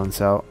to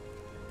balance out.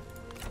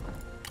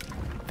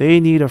 They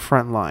need a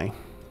front line.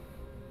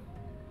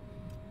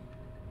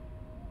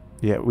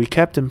 Yeah, we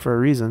kept him for a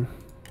reason.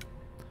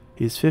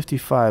 He's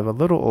 55, a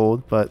little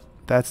old, but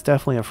that's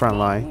definitely a front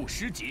line.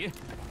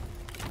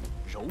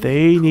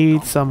 They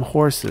need some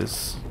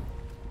horses.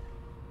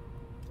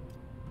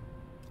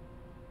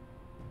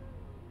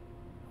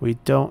 We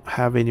don't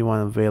have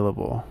anyone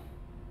available.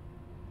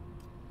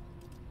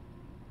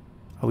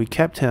 Oh, we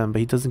kept him, but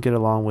he doesn't get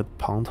along with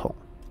Pang Tong.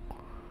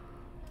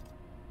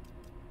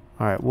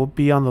 Alright, we'll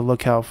be on the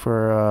lookout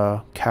for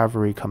a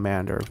cavalry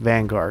commander,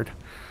 vanguard.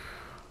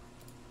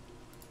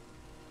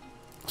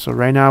 So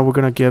right now we're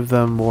going to give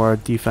them more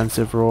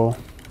defensive role.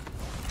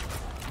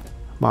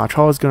 Ma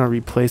Chao is going to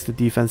replace the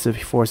defensive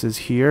forces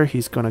here.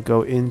 He's going to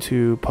go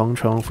into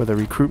Pengcheng for the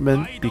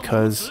recruitment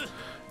because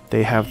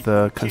they have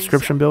the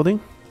conscription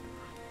building.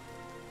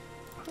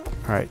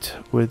 Alright,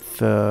 with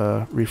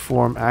the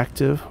reform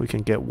active, we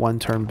can get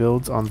one-turn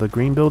builds on the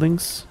green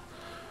buildings.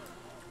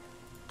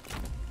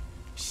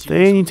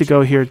 They need to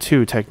go here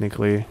too,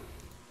 technically.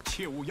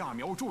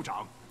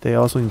 They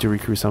also need to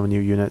recruit some new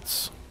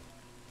units.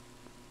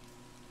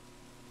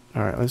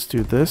 Alright, let's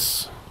do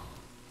this.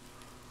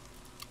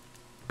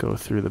 Go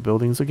through the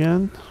buildings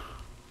again.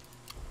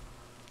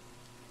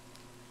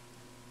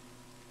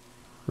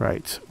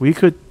 Right, we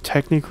could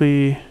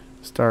technically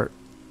start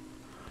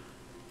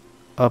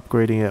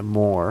upgrading it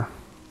more.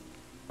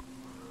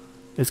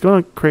 It's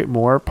going to create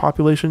more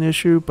population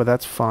issue, but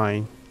that's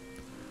fine.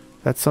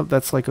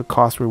 That's like a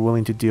cost we're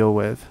willing to deal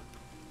with.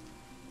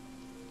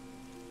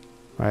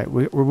 Right,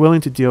 we're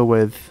willing to deal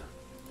with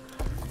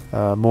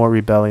more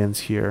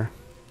rebellions here.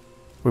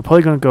 We're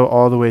probably going to go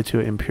all the way to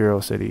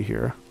Imperial City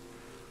here.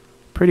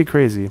 Pretty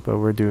crazy, but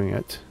we're doing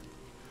it.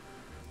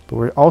 But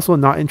we're also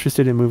not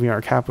interested in moving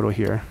our capital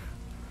here,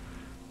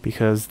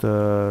 because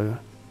the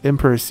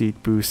Emperor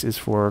seat boost is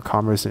for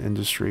commerce and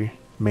industry,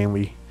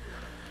 mainly.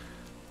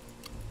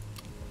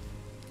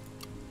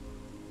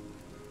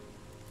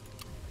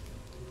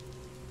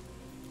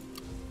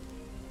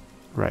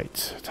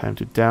 Right, time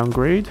to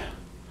downgrade.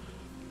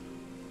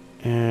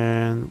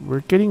 And we're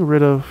getting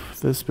rid of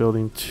this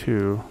building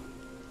too.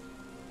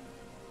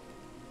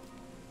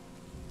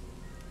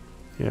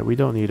 Yeah, we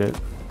don't need it.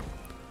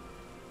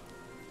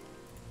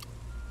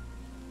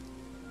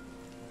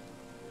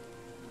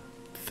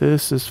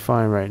 This is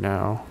fine right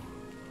now.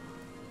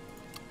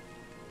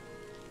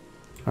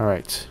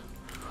 Alright.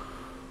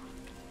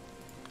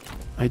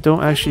 I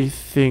don't actually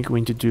think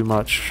we need to do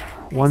much.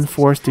 One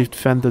force to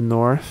defend the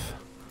north.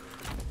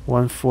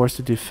 One force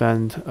to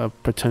defend a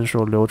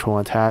potential Liu Chong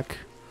attack.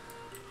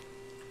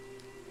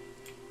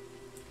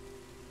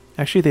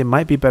 Actually, they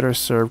might be better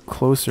served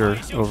closer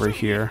over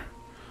here.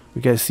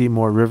 We get to see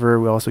more river.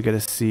 We also get to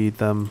see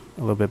them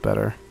a little bit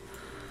better.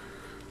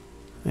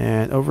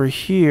 And over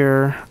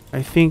here,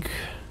 I think...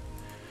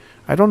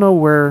 I don't know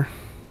where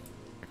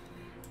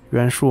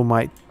Yuan Shu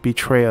might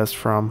betray us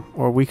from.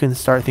 Or we can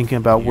start thinking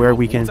about where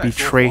we can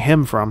betray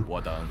him from.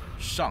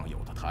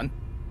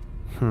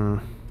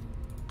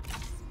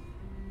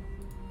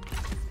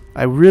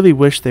 I really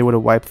wish they would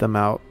have wiped them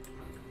out.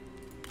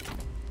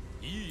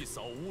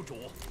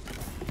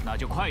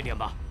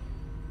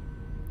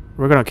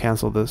 We're gonna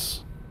cancel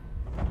this.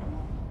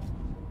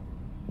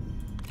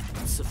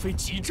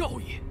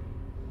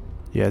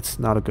 Yeah, it's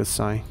not a good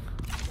sign.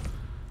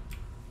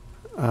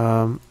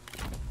 The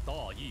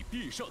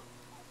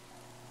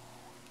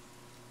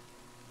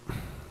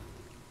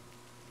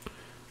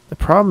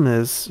problem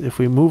is, if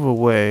we move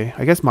away,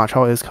 I guess Ma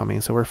Chao is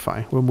coming, so we're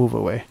fine. We'll move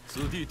away.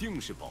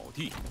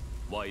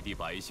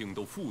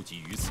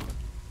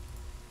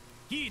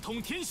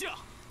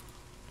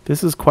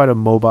 This is quite a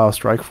mobile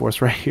strike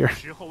force right here.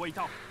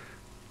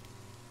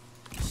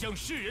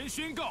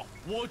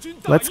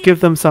 Let's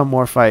give them some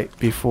more fight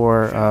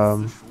before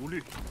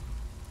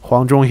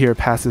Huang Zhong here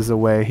passes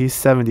away. He's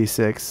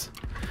 76.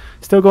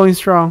 Still going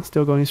strong,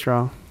 still going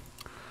strong.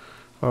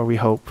 Or we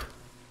hope.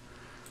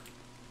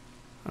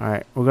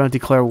 Alright, we're going to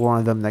declare war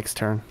on them next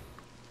turn.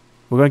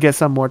 We're going to get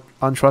some more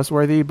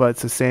untrustworthy, but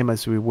it's the same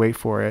as we wait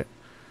for it.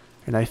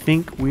 And I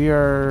think we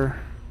are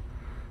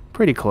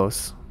pretty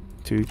close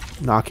to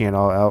knocking it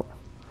all out.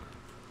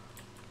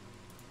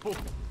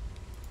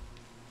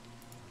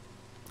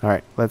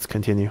 Alright, let's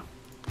continue.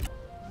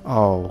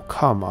 Oh,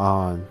 come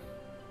on.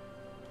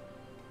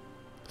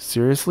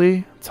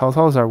 Seriously? Cao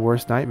Cao is our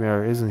worst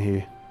nightmare, isn't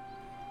he?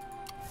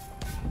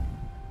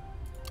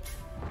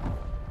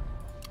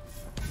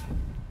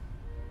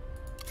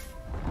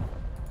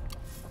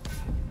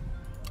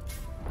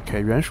 Okay,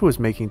 Yuan Shu is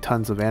making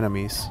tons of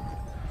enemies.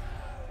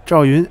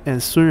 Zhao Yun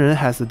and Sun Ren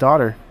has a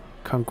daughter.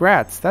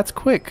 Congrats, that's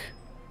quick.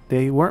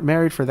 They weren't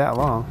married for that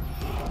long.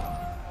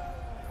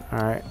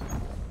 Alright.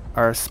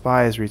 Our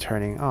spy is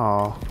returning.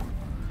 Oh,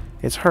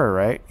 it's her,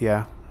 right?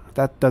 Yeah,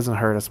 that doesn't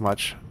hurt as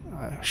much.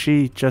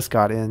 She just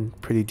got in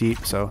pretty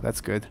deep, so that's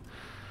good.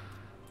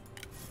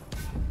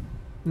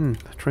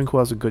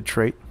 Tranquil is a good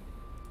trait.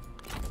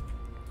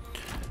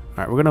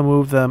 Alright, we're gonna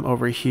move them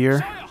over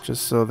here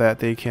just so that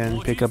they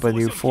can pick up a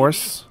new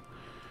force.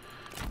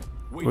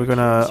 We're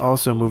gonna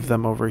also move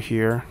them over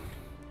here.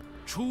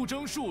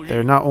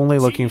 They're not only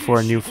looking for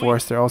a new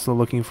force, they're also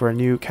looking for a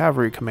new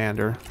cavalry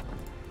commander,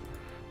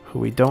 who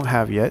we don't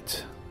have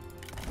yet.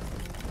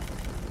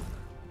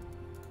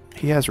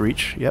 He has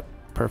reach. Yep,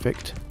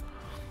 perfect.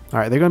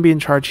 Alright, they're going to be in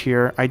charge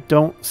here. I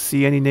don't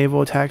see any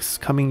naval attacks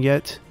coming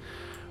yet.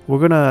 We're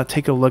going to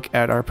take a look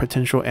at our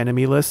potential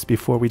enemy list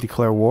before we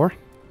declare war.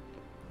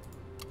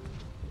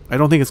 I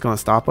don't think it's going to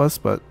stop us,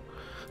 but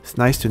it's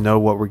nice to know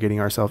what we're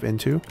getting ourselves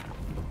into.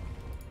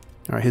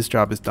 Alright, his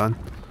job is done.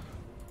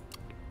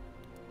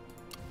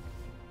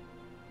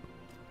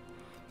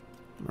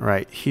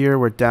 Alright, here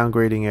we're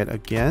downgrading it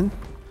again.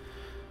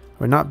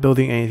 We're not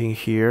building anything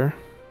here.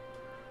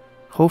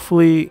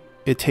 Hopefully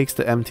it takes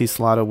the empty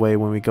slot away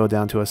when we go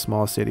down to a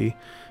small city.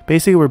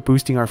 Basically, we're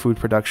boosting our food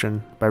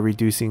production by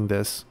reducing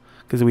this,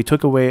 because we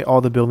took away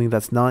all the building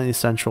that's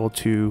non-essential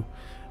to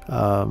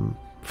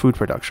food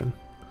production.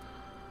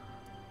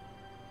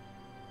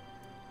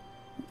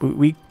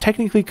 We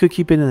technically could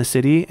keep it in a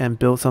city and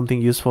build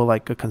something useful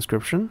like a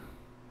conscription.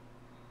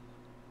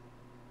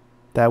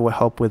 That would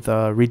help with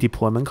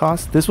redeployment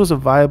costs. This was a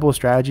viable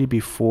strategy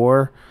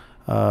before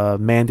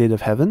Mandate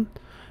of Heaven,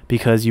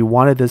 because you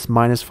wanted this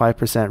minus 5%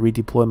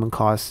 redeployment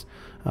costs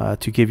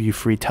to give you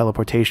free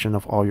teleportation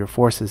of all your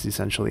forces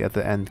essentially at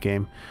the end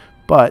game.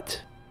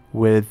 But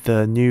with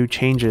the new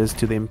changes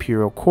to the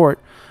Imperial Court,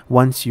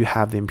 once you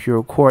have the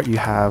Imperial Court, you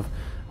have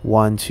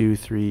 1, 2,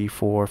 3,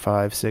 4,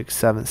 5, 6,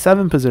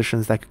 7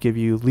 positions that could give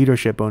you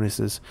leadership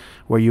bonuses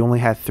where you only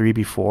had 3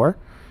 before.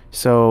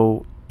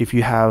 So if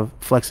you have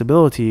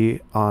flexibility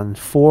on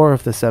 4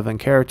 of the 7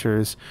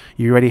 characters,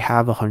 you already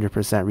have a 100%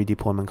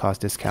 redeployment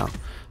cost discount.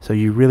 So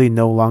you really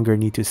no longer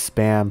need to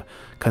spam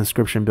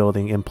conscription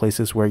building in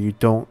places where you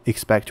don't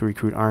expect to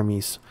recruit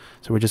armies.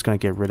 So we're just going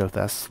to get rid of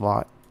that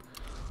slot.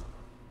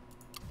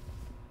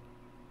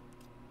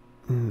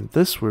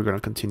 This we're going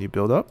to continue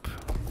build up.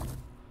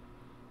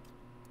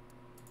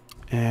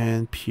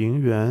 And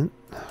Pingyuan,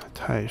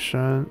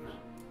 Taishan.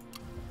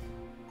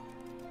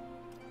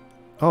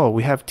 Oh,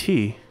 we have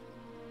tea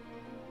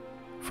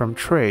from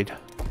trade.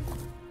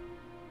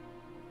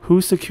 Who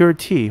secured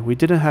tea? We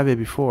didn't have it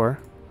before.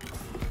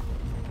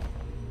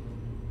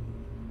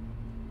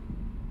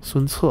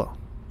 Sun Ce.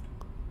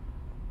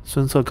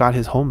 Sun Ce got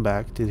his home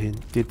back. Did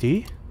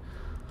he?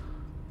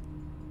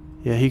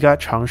 Yeah, he got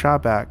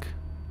Changsha back.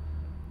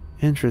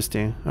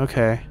 Interesting.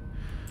 Okay.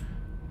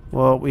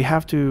 Well, we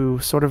have to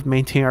sort of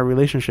maintain our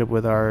relationship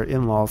with our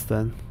in-laws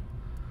then.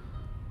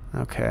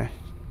 Okay.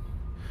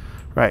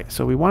 Right,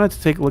 so we wanted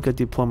to take a look at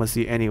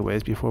diplomacy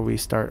anyways before we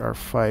start our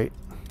fight.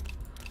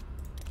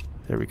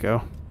 There we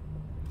go.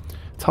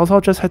 Cao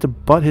Cao just had to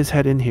butt his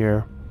head in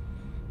here.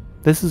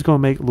 This is going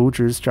to make Lu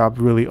Zhi's job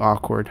really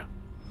awkward.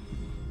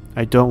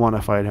 I don't want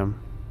to fight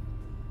him.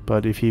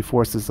 But if he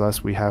forces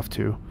us, we have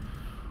to.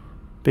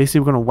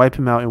 Basically, we're going to wipe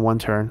him out in one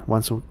turn.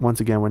 Once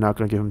again, we're not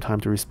going to give him time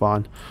to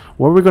respond.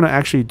 What we're going to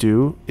actually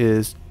do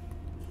is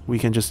we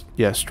can just,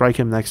 strike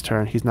him next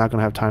turn. He's not going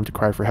to have time to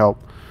cry for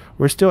help.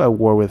 We're still at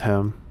war with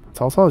him.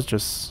 Cao Cao is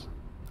just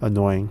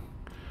annoying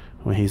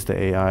when he's the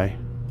AI.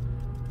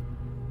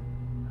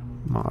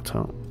 Ma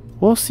Teng.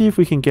 We'll see if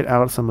we can get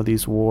out of some of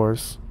these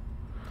wars.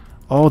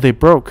 Oh, they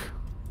broke.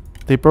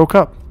 They broke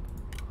up.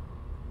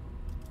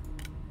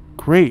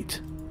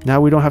 Great.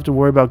 Now we don't have to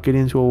worry about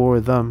getting into a war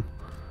with them.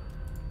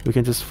 We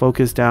can just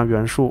focus down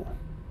Yuan Shu.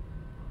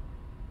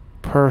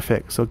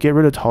 Perfect. So get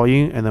rid of Tao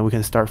Ying and then we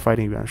can start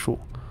fighting Yuan Shu.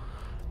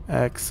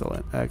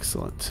 Excellent,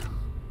 excellent.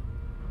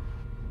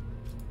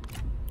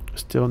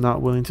 Still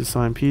not willing to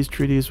sign peace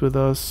treaties with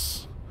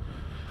us.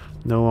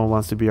 No one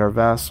wants to be our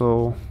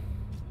vassal.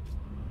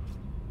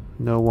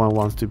 No one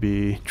wants to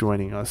be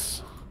joining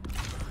us.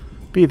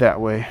 Be that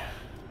way.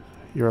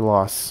 Your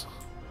loss.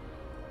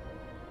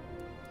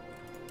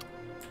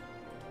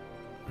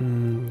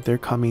 They're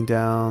coming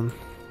down.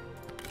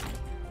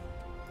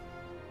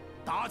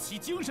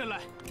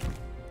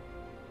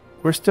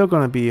 We're still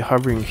going to be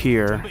hovering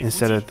here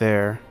instead of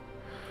there.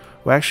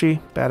 Well,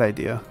 actually, bad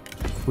idea.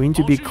 We need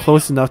to be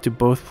close enough to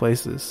both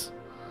places.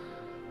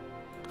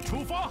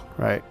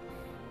 Right.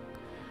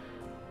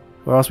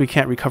 Or else we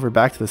can't recover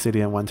back to the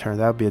city in one turn.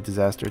 That would be a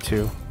disaster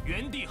too.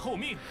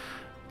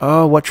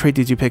 Oh, what trait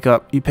did you pick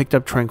up? You picked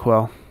up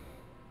Tranquil.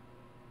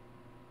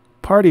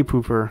 Party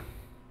pooper.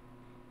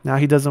 Now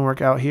he doesn't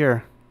work out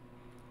here.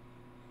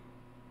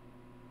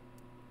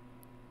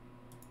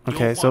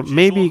 Okay, so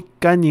maybe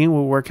Gan Ning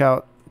will work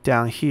out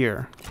down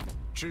here.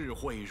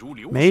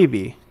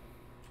 Maybe.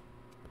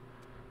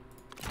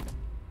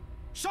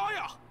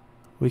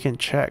 We can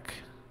check.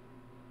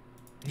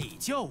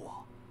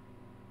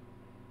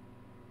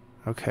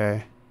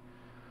 Okay.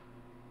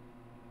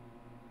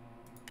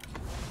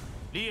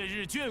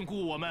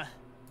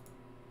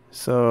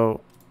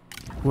 So,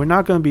 we're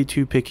not going to be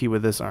too picky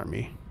with this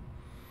army.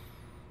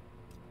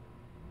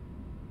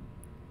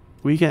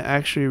 We can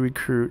actually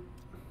recruit.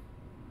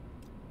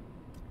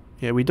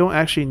 Yeah, we don't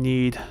actually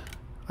need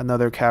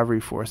another cavalry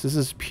force. This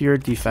is pure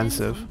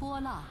defensive.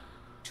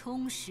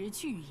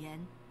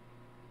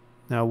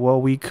 Now,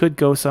 while we could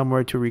go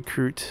somewhere to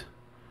recruit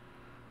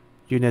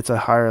units at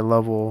higher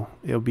level,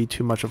 it'll be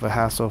too much of a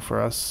hassle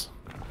for us.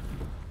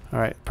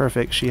 Alright,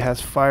 perfect. She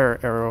has fire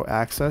arrow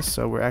access,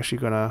 so we're actually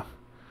gonna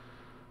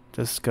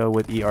just go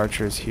with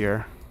E-archers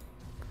here.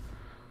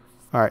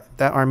 Alright,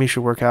 that army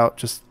should work out,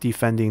 just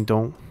defending,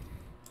 don't.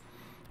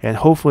 And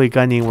hopefully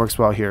gunning works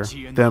well here.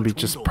 That'll be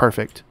just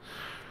perfect.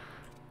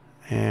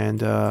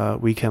 And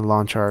we can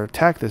launch our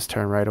attack this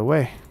turn right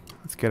away.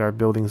 Let's get our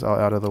buildings all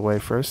out of the way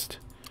first.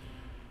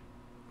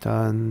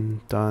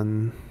 Done,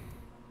 done.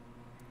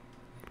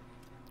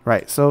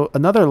 Right, so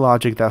another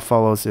logic that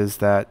follows is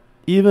that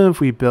even if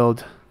we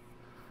build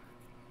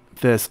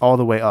this all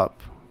the way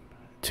up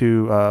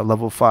to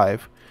level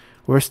 5,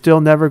 we're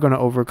still never going to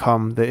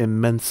overcome the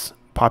immense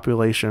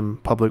population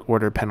public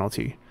order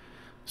penalty.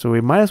 So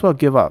we might as well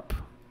give up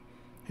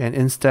and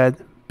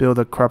instead build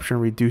a corruption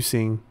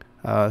reducing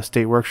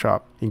state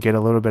workshop and get a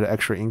little bit of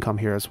extra income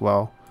here as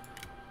well.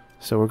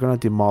 So we're going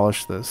to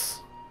demolish this.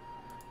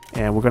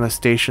 And we're going to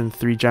station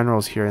 3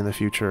 generals here in the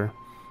future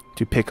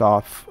to pick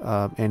off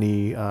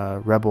any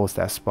rebels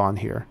that spawn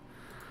here.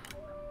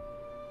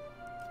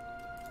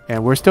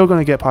 And we're still going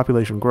to get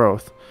population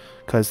growth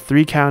because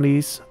 3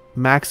 counties,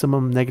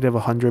 maximum negative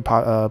 100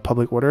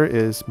 public order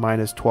is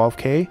minus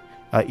 12k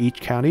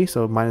each county,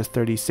 so minus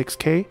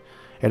 36k.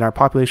 And our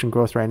population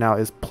growth right now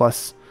is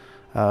plus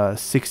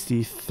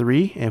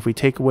 63. And if we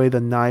take away the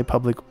 9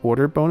 public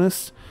order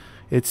bonus,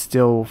 it's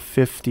still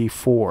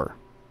 54.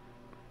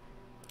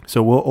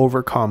 So we'll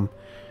overcome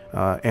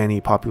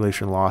any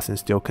population loss and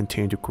still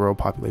continue to grow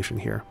population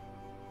here.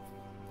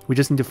 We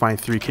just need to find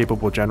 3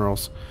 capable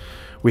generals.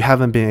 We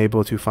haven't been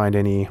able to find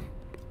any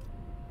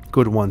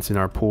good ones in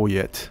our pool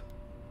yet,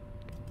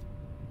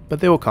 but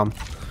they will come.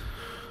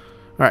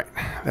 Alright,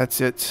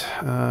 that's it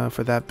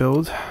for that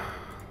build.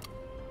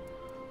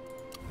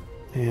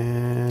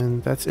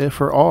 And that's it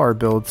for all our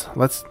builds.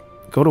 Let's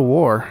go to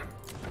war.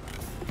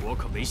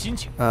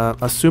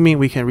 Assuming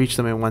we can reach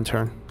them in 1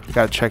 turn. We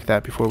gotta check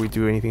that before we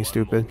do anything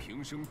stupid.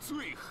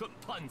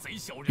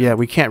 Yeah,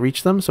 we can't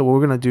reach them, so what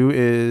we're gonna do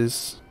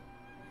is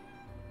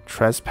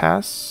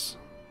trespass.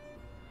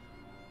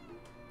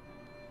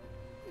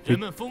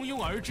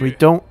 We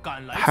don't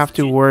have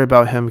to worry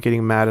about him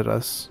getting mad at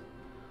us.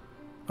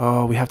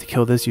 Oh, we have to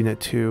kill this unit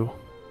too,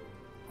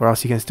 or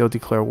else he can still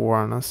declare war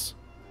on us.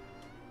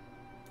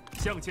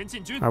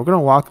 Right, we're gonna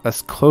walk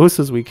as close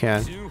as we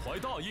can.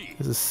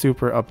 This is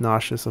super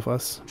obnoxious of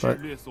us, but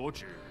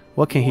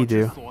what can he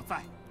do?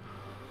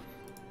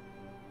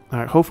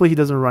 Alright, hopefully he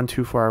doesn't run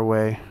too far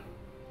away.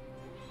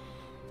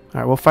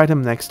 Alright, we'll fight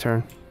him next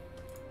turn.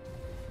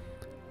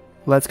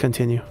 Let's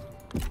continue.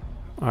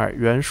 Alright,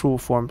 Yuan Shu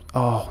formed.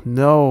 Oh,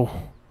 no.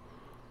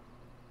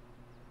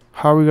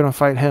 How are we going to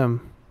fight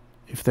him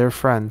if they're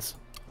friends?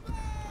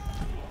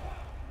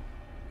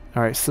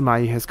 Alright,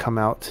 Sima Yi has come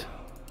out.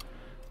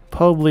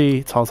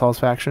 Probably Cao Cao's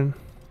faction.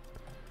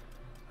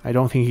 I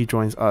don't think he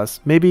joins us.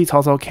 Maybe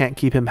Cao Cao can't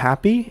keep him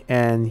happy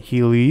and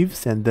he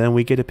leaves and then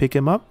we get to pick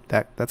him up.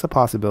 That's a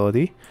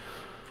possibility.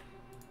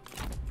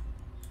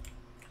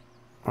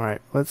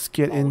 Alright, let's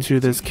get into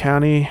this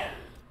county.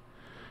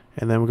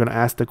 And then we're going to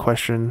ask the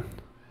question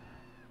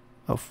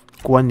of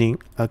Gan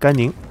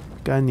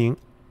Ning,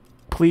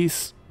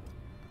 please.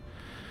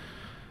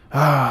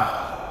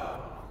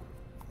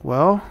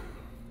 Well,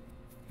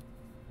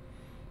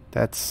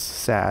 that's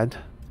sad.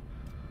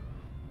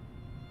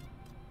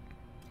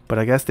 But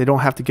I guess they don't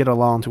have to get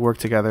along to work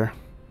together.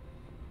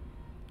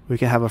 We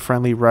can have a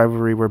friendly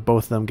rivalry where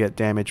both of them get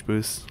damage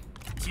boosts.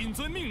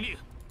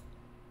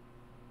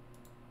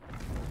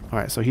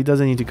 Alright, so he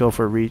doesn't need to go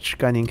for reach.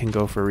 Gan Ning can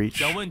go for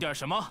reach.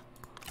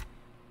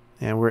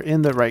 And we're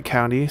in the right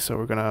county, so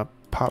we're gonna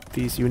pop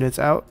these units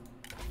out.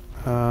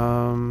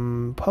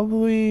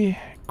 Probably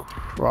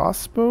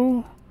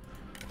crossbow,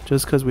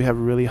 just because we have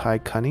really high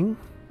cunning.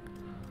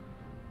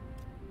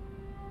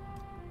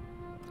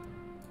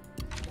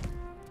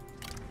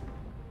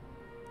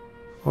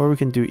 Or we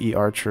can do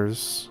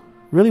E-archers.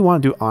 Really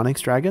want to do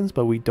Onyx dragons,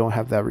 but we don't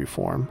have that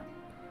reform.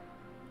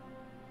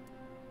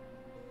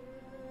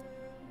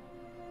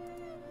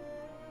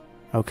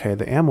 Okay,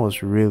 the ammo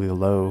is really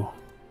low.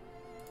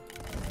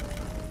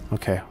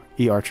 Okay,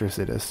 E-archers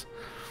it is.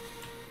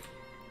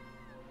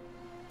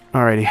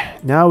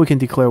 Alrighty, now we can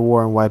declare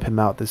war and wipe him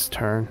out this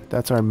turn.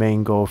 That's our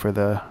main goal for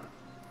the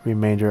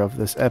remainder of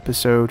this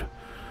episode.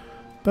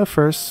 But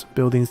first,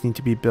 buildings need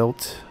to be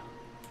built.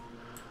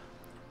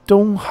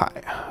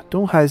 Donghai.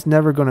 Donghai is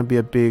never going to be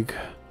a big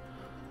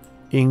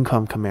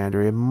income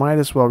commander. It might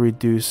as well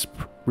reduce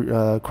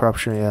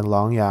corruption in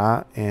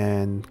Langya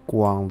and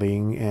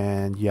Guangling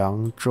and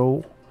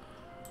Yangzhou.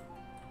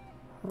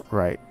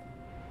 Right.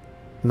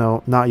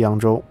 No, not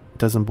Yangzhou.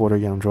 Doesn't border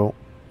Yangzhou.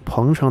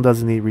 Pengcheng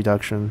doesn't need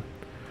reduction.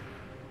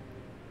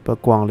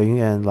 But Guangling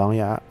and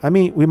Langya. I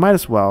mean, we might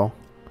as well.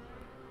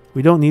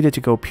 We don't need it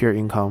to go pure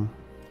income.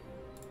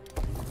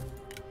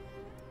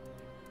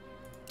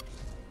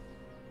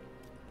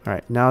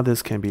 Alright, now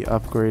this can be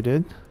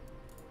upgraded.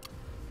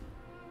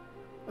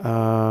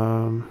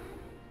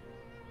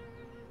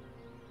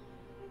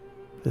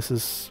 This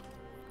is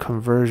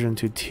conversion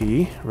to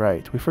T.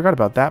 Right, we forgot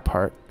about that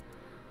part.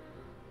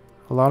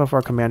 A lot of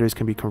our commanders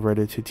can be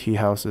converted to T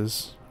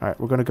houses. Alright,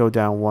 we're going to go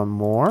down one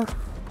more.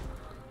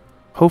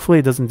 Hopefully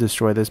it doesn't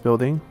destroy this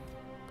building.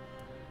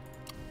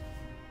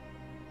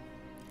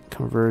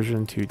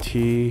 Conversion to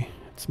T.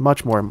 It's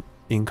much more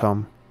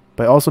income.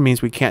 But it also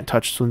means we can't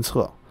touch Sun Ce,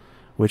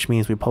 which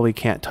means we probably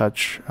can't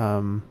touch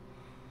Yuan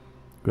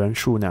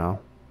Shu now.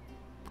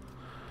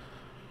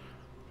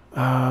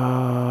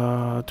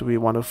 Do we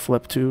want to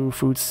flip to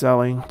food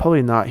selling?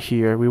 Probably not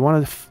here. We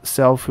want to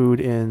sell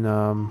food in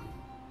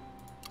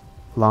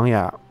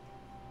Langya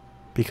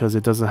because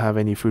it doesn't have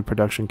any food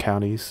production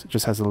counties. It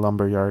just has a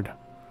lumber yard.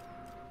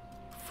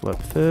 Flip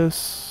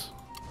this.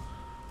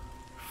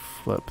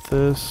 Flip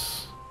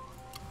this.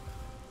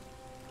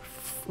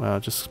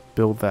 Just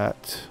build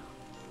that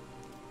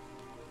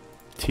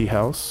tea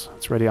house.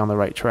 It's ready on the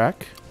right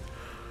track.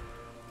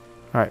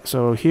 Alright,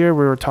 so here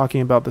we were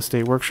talking about the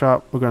state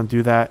workshop. We're going to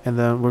do that. And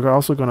then we're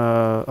also going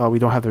to... we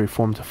don't have the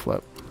reform to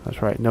flip.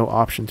 That's right. No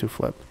option to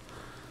flip.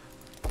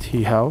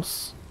 Tea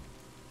house.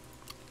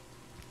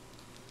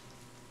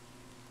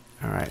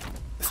 Alright.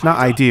 It's not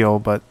ideal,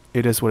 but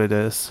it is what it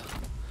is.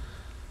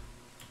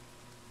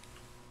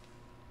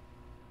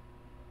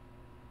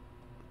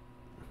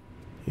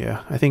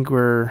 Yeah, I think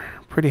we're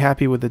pretty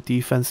happy with the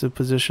defensive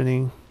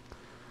positioning.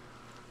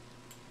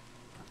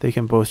 They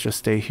can both just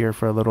stay here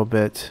for a little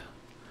bit.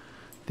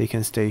 They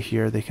can stay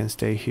here. They can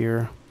stay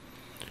here.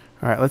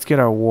 Alright, let's get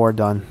our war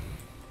done.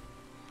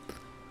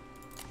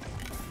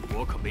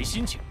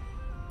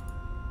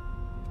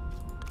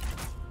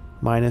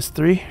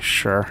 -3?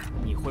 Sure.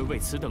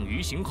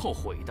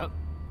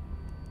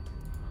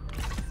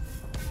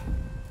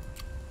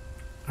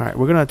 Alright,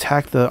 we're going to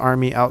attack the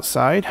army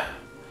outside.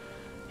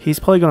 He's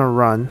probably going to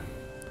run.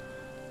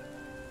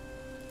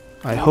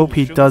 I hope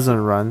he doesn't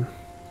run,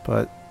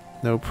 but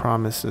no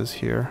promises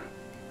here.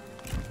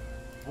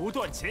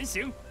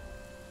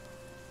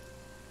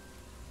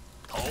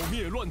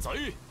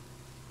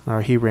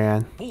 Or he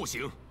ran.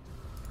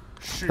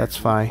 That's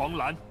fine.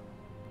 Alright,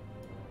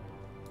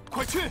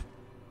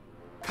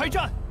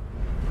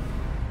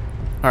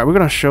 we're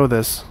gonna show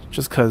this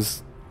just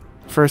because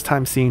first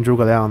time seeing Zhuge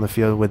Liang on the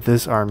field with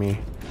this army.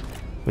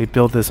 We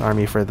built this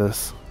army for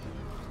this.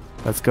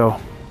 Let's go.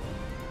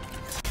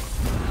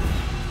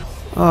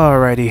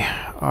 Alrighty,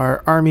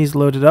 our army's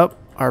loaded up.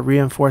 Our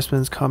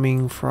reinforcements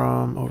coming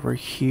from over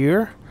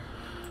here.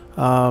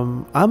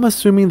 I'm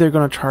assuming they're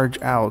going to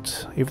charge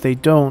out. If they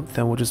don't,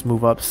 then we'll just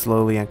move up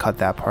slowly and cut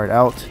that part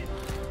out.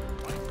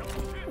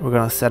 We're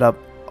going to set up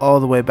all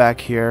the way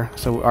back here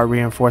so our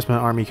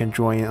reinforcement army can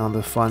join on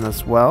the fun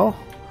as well.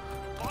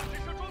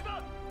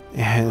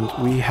 And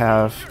we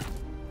have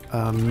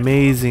an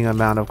amazing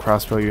amount of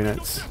crossbow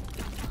units.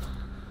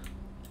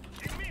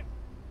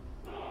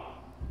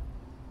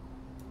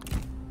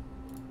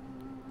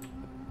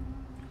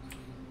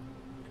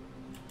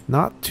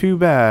 Not too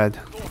bad.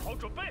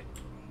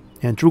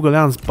 And Zhuge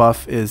Liang's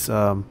buff is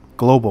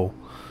global,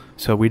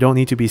 so we don't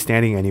need to be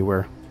standing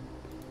anywhere.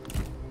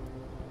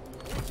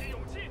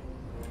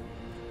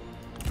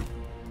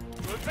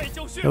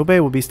 Liu Bei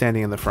will be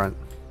standing in the front.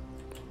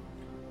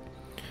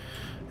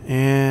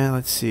 And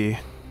let's see.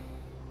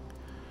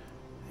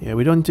 Yeah,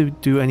 we don't need to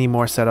do any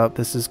more setup.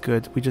 This is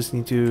good. We just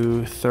need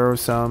to throw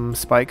some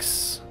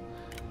spikes.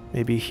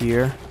 Maybe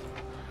here.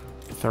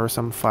 Throw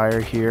some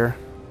fire here.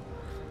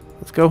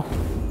 Let's go.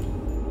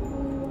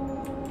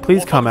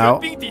 Please come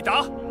out.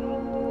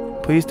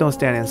 Please don't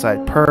stand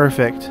inside.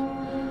 Perfect.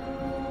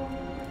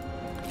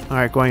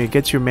 Alright, going to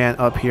get your man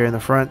up here in the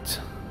front.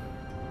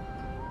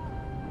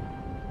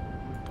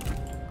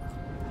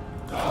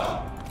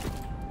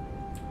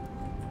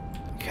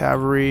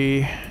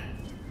 Cavalry.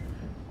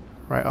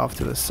 Right off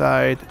to the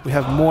side. We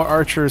have more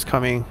archers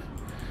coming.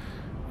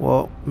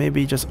 Well,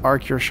 maybe just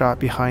arc your shot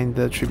behind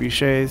the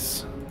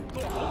trebuchets.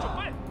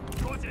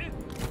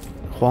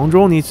 Huang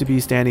Zhong needs to be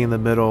standing in the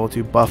middle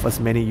to buff as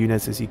many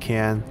units as he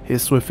can.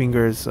 His swift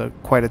finger is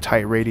quite a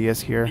tight radius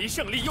here.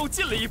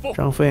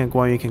 Zhang Fei and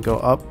Guan Yu can go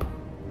up.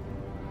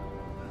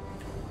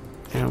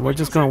 And we're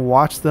just going to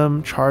watch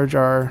them charge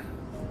our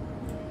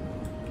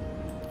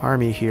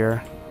army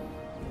here.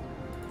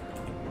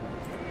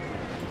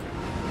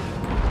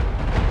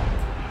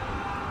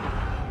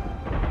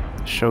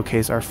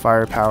 Showcase our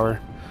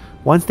firepower.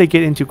 Once they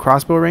get into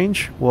crossbow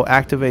range, we'll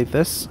activate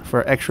this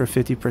for extra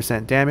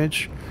 50%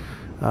 damage.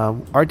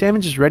 Our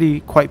damage is already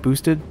quite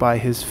boosted by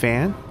his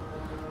fan,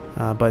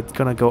 but it's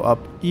gonna go up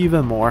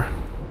even more.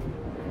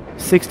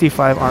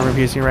 65 armor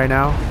piercing right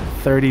now,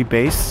 30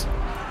 base.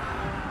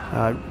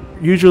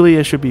 Usually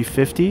it should be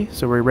 50,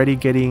 so we're already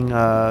getting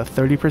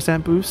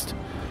 30% boost.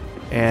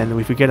 And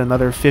if we get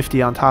another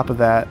 50 on top of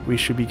that, we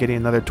should be getting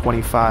another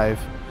 25.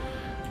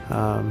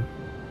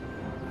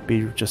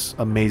 Be just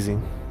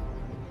amazing.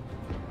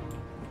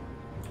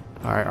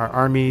 Alright, our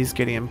army's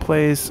getting in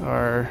place,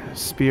 our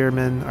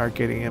spearmen are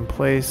getting in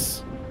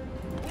place.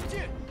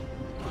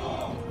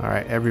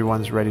 Alright,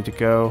 everyone's ready to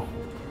go.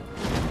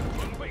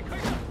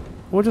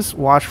 We'll just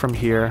watch from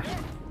here.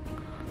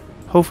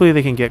 Hopefully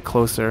they can get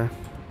closer.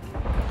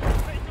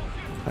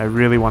 I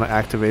really want to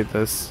activate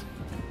this.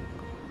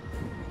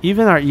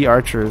 Even our E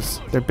archers,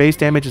 their base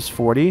damage is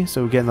 40,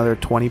 so we get another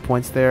 20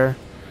 points there,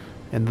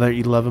 and another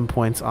 11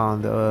 points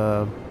on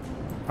the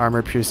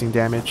armor piercing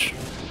damage.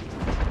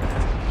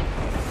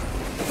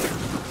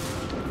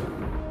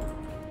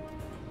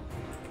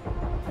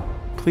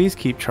 Please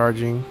keep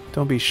charging.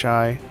 Don't be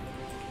shy.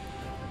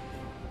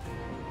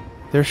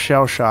 They're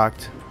shell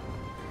shocked.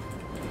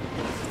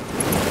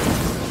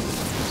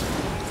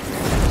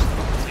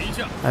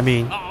 I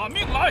mean,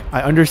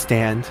 I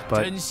understand,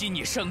 but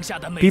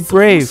be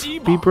brave.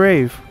 Be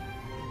brave.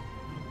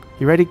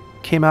 You already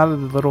came out of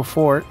the little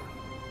fort.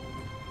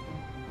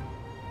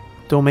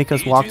 Don't make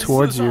us walk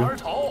towards you.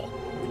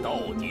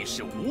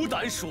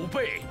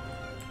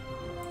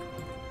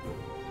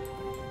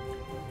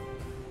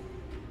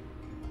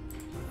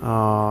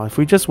 If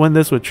we just win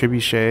this with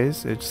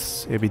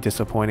trebuchets, it'd be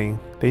disappointing.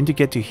 They need to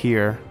get to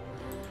here.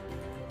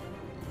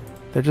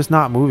 They're just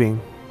not moving.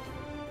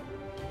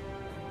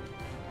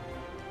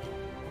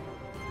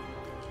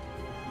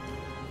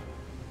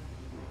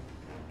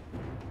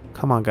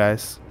 Come on,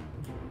 guys.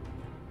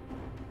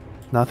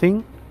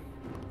 Nothing?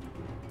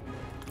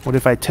 What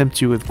if I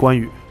tempt you with Guan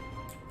Yu?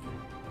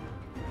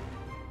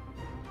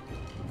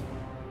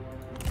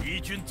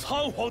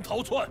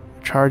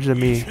 Charge at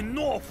me.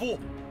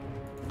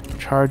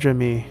 Charge at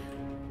me.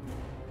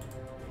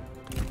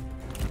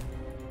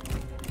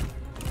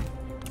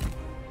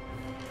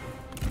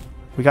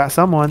 We got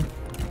someone.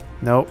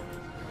 Nope.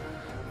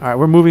 Alright,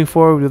 we're moving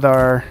forward with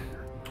our...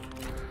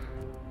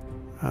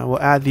 we'll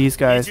add these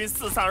guys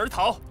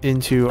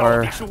into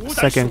our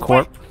second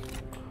corp.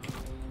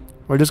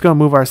 We're just going to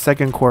move our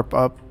second corp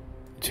up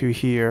to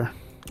here.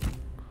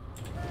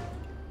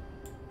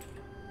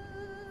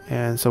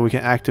 And so we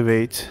can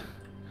activate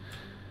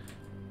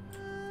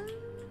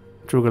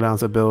Zhuge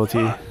Liang's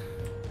ability.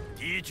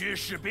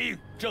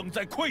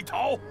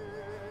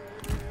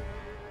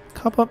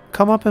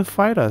 Come up and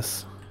fight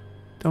us.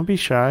 Don't be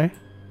shy.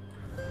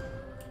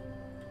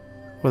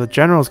 Well, the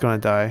general's gonna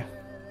die.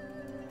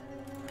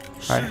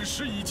 Alright.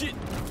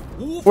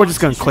 We're just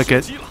gonna click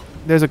it.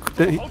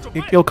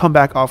 It'll come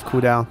back off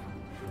cooldown.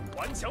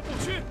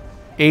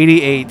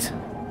 88.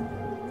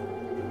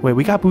 Wait,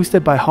 we got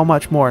boosted by how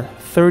much more?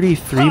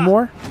 33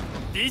 more?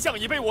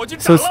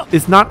 So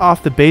it's not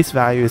off the base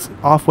value, it's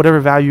off whatever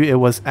value it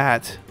was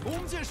at.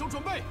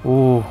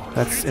 Ooh,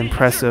 that's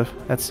impressive.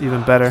 That's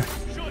even better.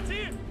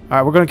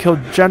 Alright, we're gonna kill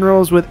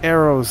generals with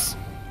arrows.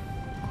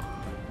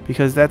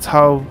 Because that's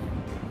how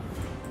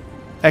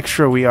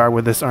extra we are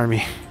with this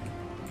army.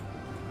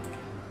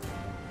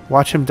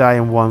 Watch him die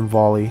in one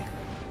volley.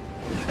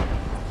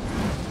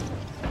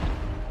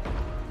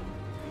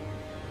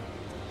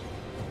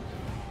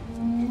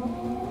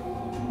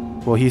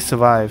 Will he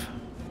survive?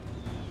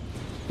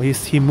 Well,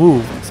 he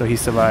moved, so he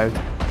survived.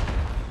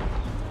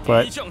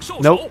 But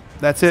nope,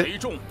 that's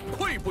it.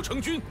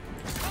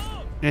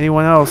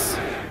 Anyone else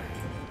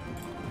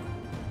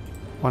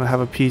want to have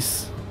a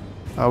piece?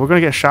 We're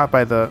gonna get shot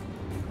by the...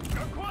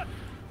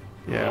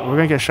 Yeah, we're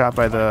gonna get shot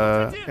by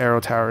the arrow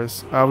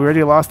towers. We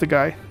already lost a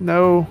guy.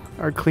 No,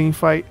 our clean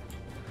fight.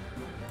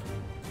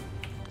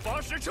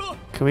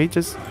 Can we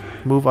just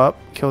move up,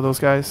 kill those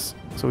guys,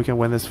 so we can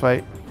win this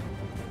fight?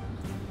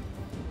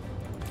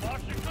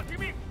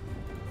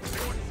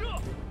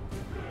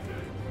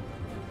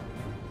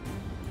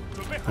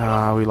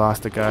 We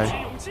lost a guy.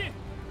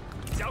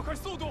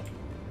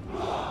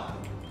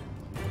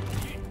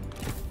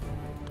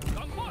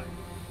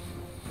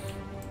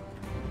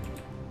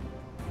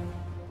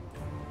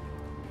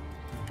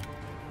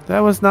 That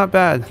was not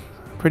bad.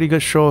 Pretty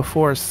good show of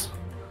force.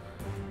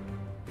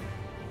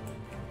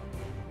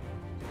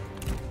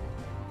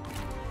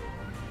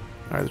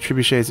 Alright, the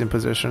trebuchet is in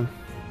position.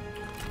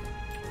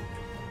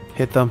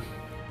 Hit them.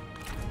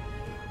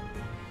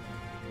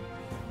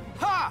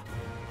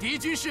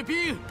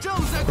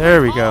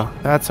 There we go.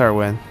 That's our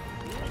win.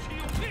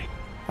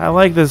 I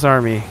like this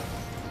army.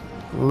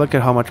 Look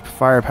at how much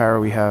firepower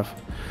we have.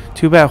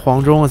 Too bad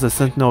Huangzhong as a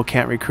sentinel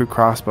can't recruit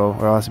crossbow,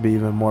 or else it'd be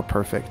even more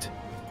perfect.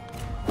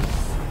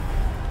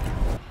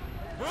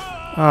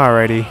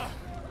 Alrighty.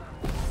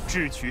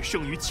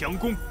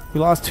 We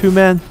lost 2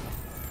 men.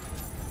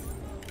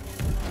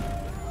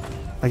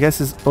 I guess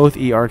it's both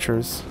E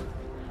archers.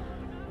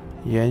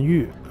 Yuan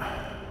Yu.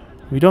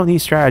 We don't need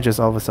strategists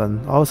all of a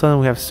sudden. All of a sudden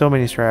we have so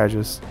many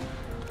strategists.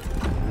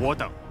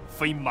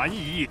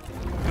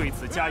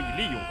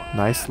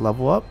 Nice,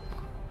 level up.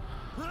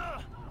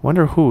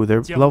 Wonder who?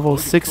 They're level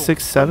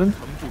 667?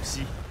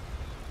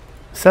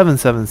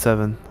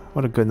 777.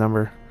 What a good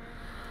number.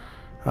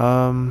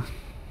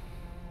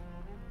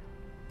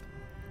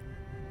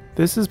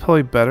 This is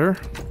probably better.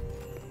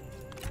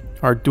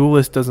 Our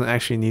duelist doesn't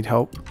actually need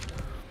help.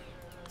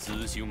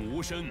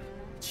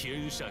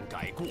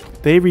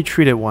 They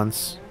retreated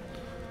once.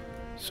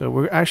 So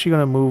we're actually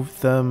going to move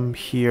them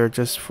here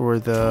just for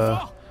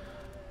the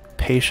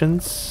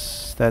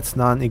patience that's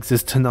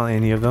non-existent on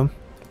any of them.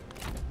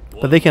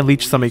 But they can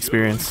leech some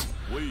experience.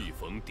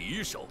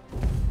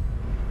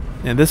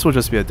 And this will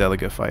just be a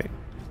delegate fight.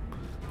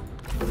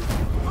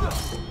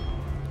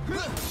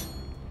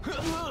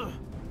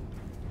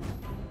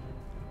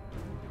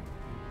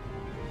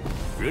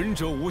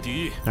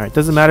 Alright,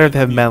 doesn't matter if they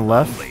have men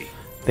left.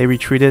 They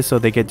retreated, so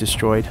they get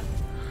destroyed.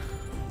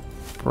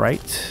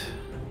 Right.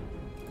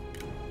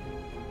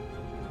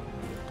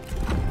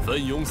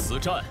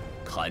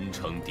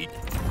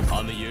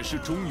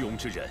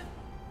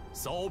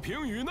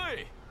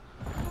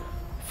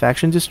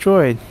 Faction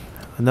destroyed.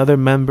 Another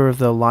member of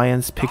the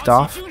alliance picked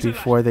off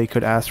before they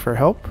could ask for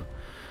help.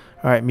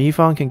 Alright,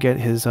 Mifang can get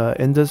his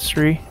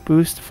industry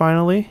boost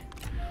finally.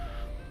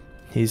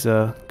 He's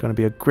going to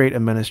be a great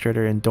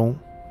administrator in Dong.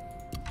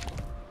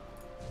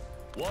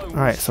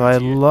 Alright, so I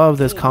love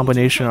this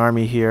combination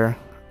army here.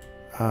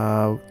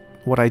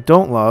 What I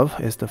don't love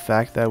is the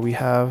fact that we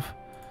have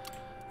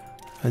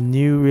a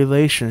new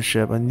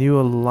relationship, a new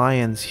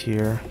alliance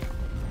here.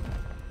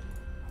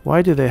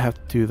 Why do they have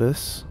to do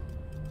this?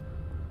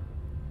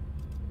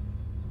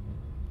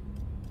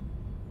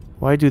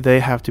 Why do they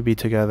have to be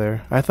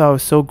together? I thought it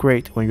was so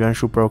great when Yuan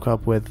Shu broke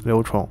up with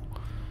Liu Bei,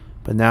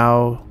 but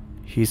now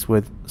he's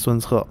with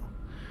Sun Ce, who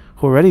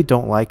already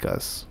don't like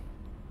us.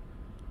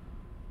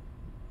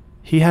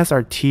 He has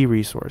our tea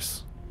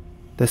resource.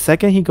 The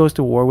second he goes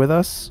to war with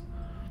us,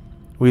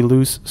 we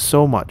lose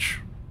so much.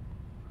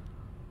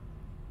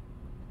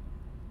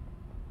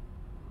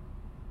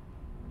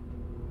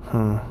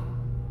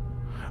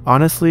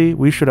 Honestly,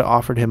 we should have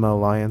offered him an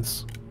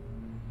alliance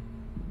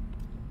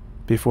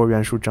before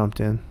Yuan Shu jumped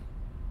in.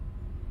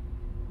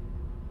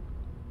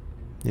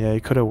 Yeah,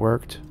 it could have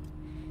worked.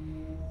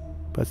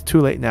 But it's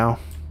too late now.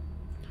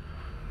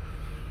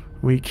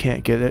 We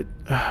can't get it.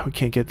 We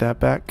can't get that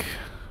back.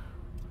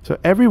 So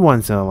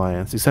everyone's in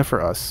alliance except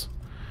for us.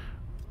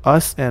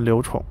 Us and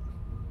Liu Bei.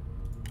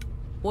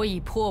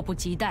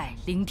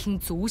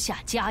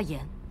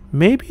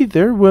 Maybe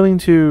they're willing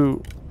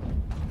to...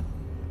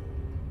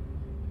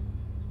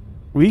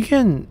 We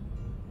can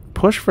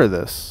push for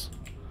this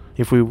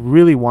if we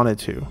really wanted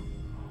to.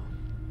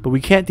 But we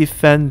can't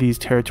defend these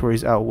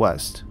territories out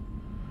west.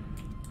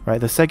 Right,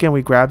 the second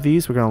we grab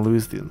these, we're going to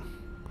lose them.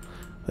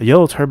 The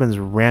yellow turban's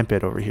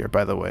rampant over here,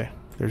 by the way.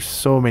 There's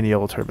so many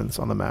yellow turbans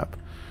on the map.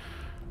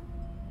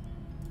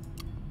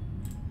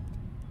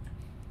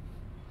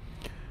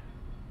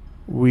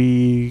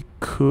 We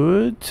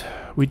could...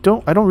 I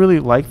don't really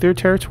like their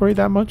territory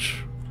that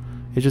much.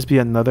 It'd just be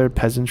another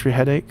peasantry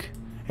headache.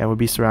 And we'd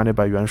be surrounded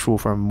by Yuan Shu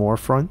from more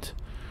front.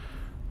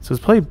 So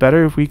it's probably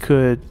better if we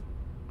could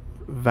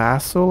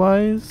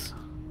vassalize.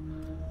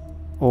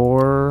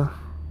 Or...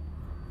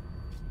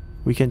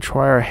 we can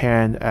try our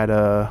hand at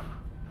a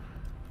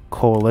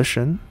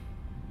coalition.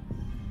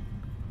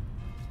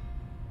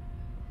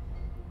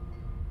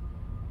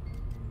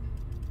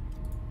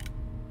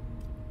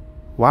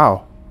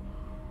 Wow.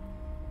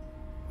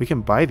 We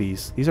can buy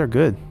these. These are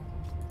good.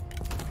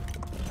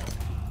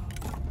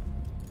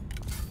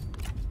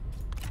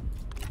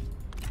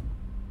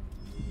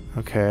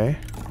 Okay.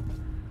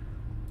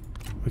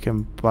 We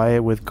can buy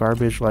it with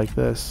garbage like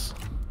this.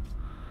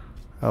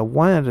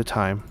 One at a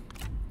time.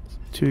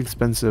 Too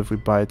expensive, we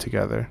buy it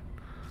together.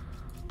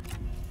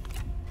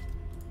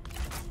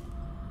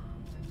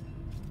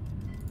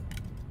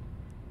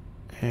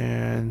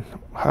 And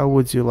how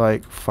would you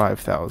like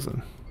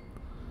 5,000?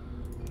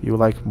 You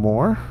like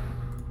more?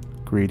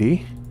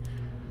 Greedy,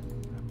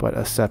 but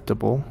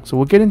acceptable. So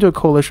we'll get into a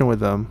coalition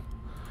with them.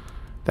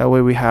 That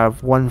way we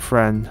have one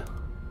friend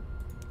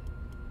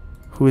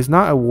who is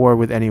not at war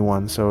with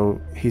anyone,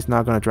 so he's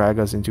not going to drag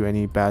us into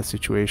any bad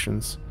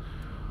situations.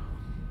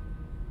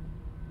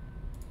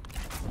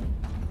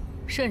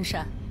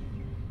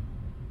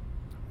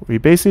 We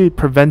basically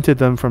prevented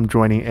them from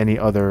joining any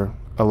other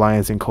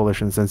alliance and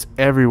coalition since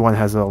everyone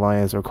has an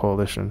alliance or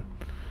coalition.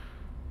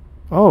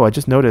 Oh, I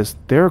just noticed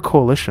they're a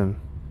coalition.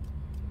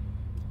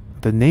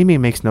 The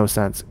naming makes no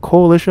sense.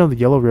 Coalition of the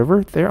Yellow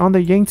River? They're on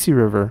the Yangtze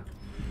River.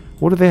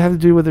 What do they have to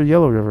do with the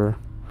Yellow River?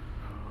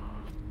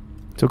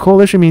 So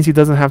coalition means he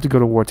doesn't have to go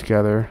to war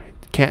together.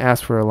 Can't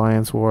ask for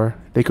alliance war.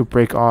 They could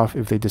break off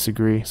if they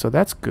disagree. So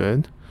that's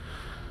good.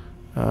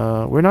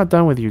 We're not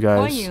done with you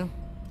guys.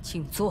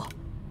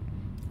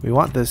 We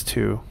want this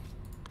too.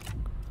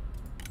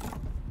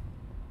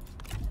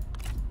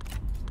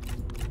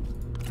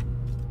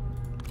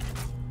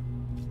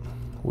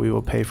 We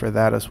will pay for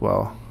that as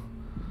well.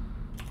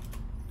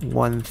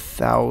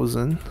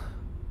 1,000.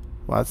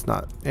 Well, that's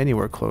not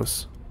anywhere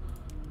close.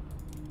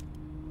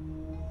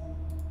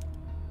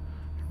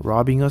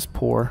 Robbing us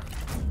poor.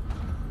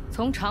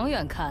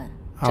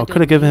 I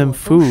could have given him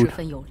food.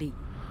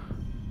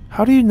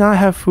 How do you not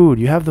have food?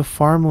 You have the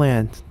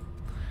farmland.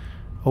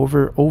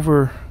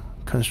 Over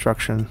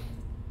construction.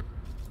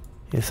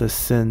 It's a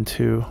sin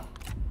too.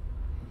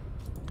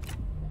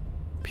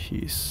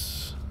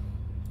 Peace.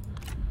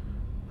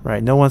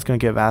 Right, no one's gonna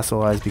get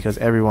vassalized because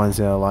everyone's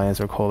in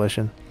alliance or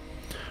coalition.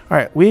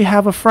 Alright, we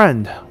have a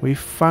friend. We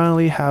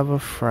finally have a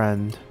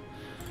friend.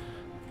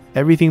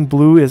 Everything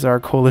blue is our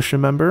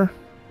coalition member.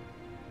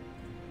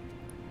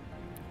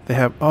 They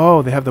have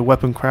the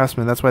weapon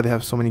craftsman. That's why they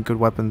have so many good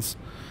weapons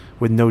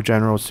with no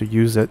generals to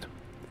use it.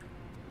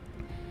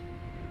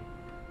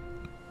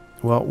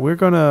 Well, we're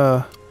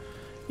gonna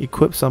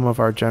equip some of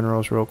our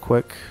generals real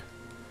quick.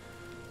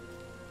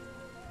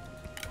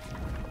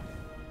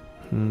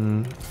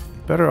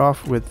 Better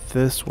off with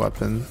this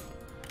weapon.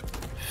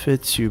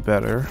 Fits you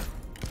better.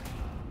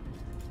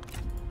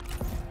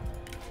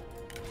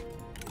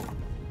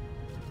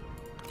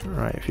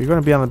 Alright, if you're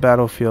going to be on the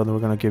battlefield, we're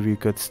going to give you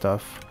good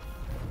stuff.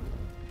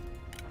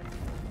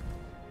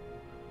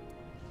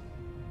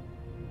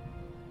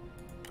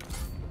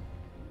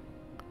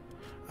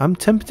 I'm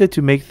tempted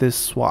to make this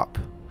swap.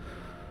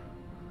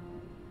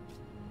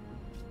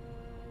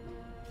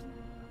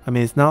 I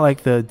mean, it's not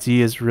like the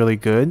D is really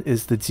good.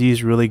 The D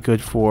is really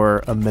good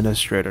for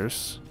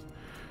administrators.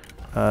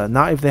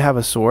 Not if they have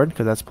a sword,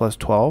 because that's plus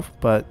 12.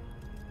 But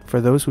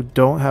for those who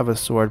don't have a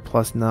sword,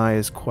 plus 9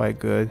 is quite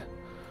good.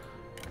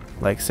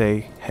 Like,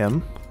 say,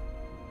 him.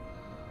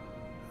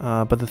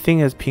 But the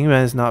thing is, Ping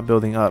Yuan is not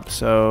building up,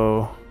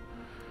 so...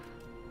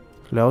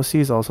 Liu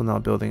Xi is also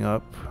not building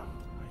up.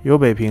 Liu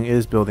Bei Ping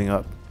is building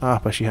up. Ah,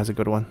 but she has a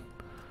good one.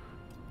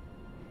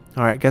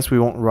 Alright, guess we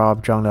won't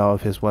rob Zhang Liao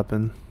of his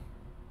weapon.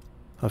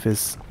 Of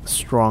his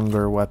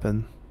stronger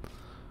weapon.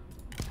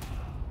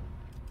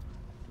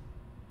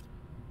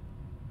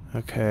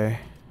 Okay.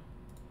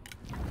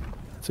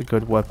 That's a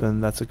good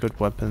weapon. That's a good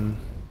weapon.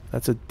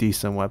 That's a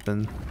decent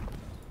weapon.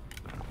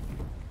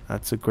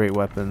 That's a great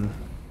weapon.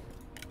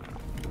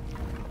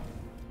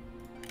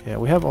 Yeah,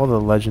 we have all the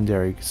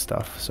legendary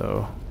stuff,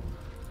 so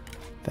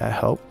that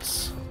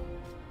helps.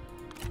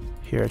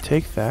 Here,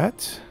 take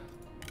that.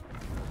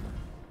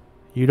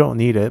 You don't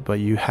need it, but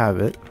you have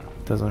it.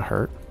 Doesn't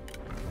hurt.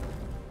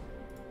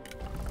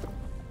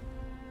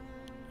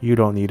 You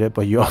don't need it,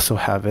 but you also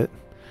have it.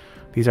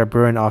 These are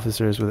brilliant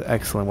officers with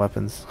excellent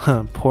weapons.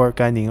 Poor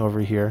Gan Ning over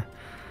here.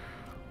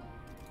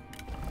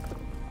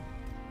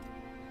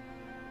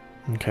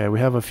 Okay, we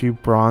have a few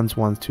bronze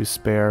ones to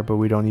spare, but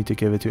we don't need to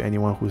give it to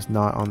anyone who's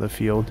not on the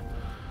field.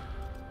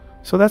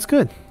 So that's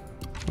good.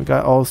 We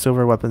got all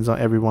silver weapons on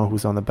everyone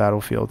who's on the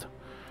battlefield.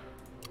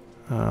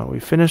 We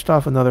finished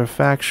off another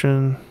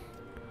faction.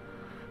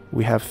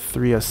 We have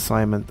 3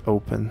 assignments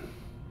open.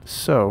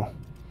 So,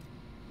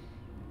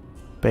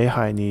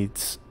 Beihai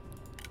needs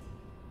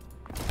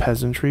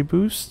peasantry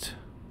boost.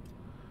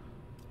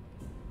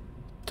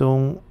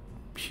 Dong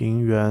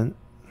Pingyuan.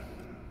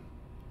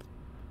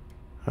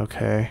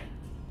 Okay.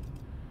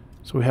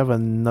 So we have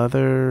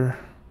another...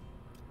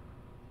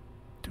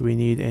 Do we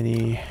need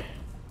any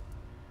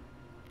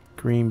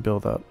green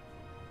buildup?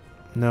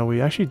 No,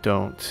 we actually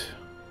don't.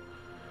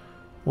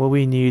 What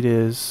we need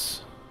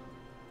is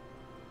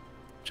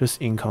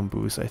just income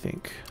boost, I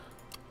think.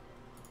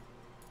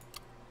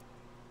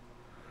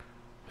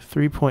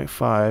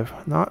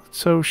 3.5, not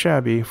so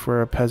shabby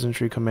for a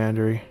peasantry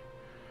commandery.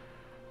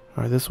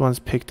 Alright, this one's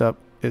picked up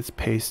its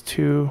pace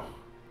 2.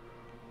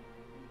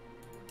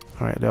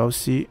 Alright, Liu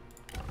Xi.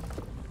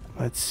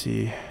 Let's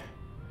see.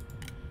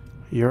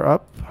 You're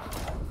up.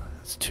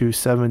 It's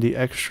 270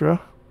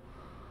 extra.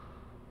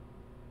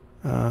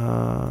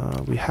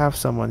 We have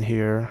someone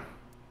here.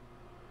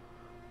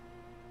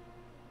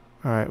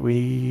 Alright,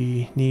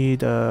 we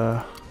need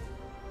a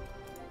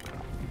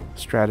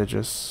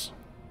strategist.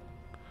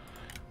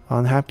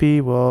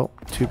 Unhappy, well,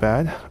 too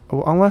bad.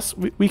 Oh, unless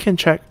we can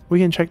check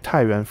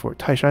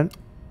Taishan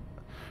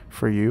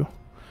for you.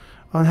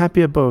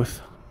 Unhappy at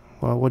both.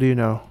 Well, what do you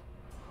know?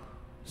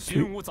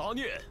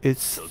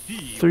 It's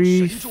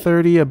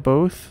 330 at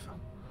both.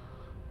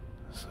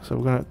 So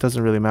we're gonna,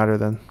 doesn't really matter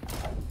then.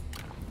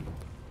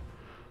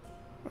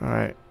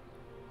 Alright.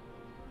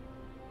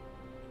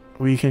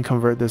 We can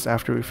convert this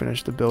after we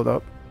finish the build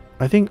up.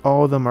 I think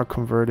all of them are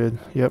converted.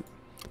 Yep.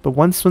 But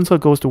once Sun Ce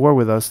goes to war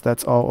with us,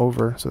 that's all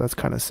over. So that's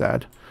kind of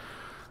sad.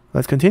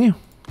 Let's continue.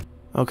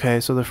 Okay,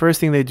 so the first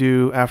thing they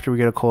do after we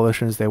get a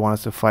coalition is they want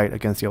us to fight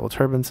against Yellow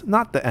Turbans.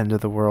 Not the end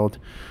of the world.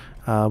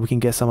 We can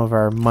get some of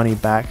our money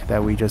back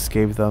that we just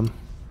gave them.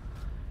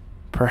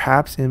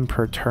 Perhaps in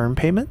per turn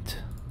payment.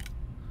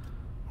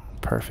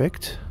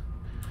 Perfect.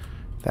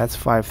 That's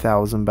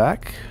 5,000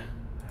 back.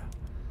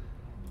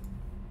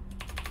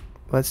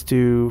 Let's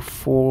do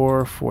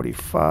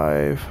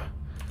 445,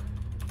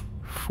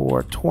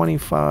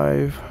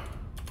 425,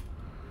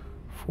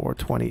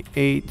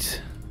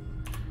 428,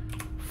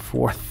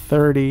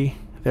 430.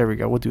 There we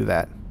go. We'll do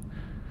that.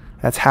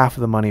 That's half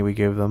of the money we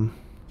gave them.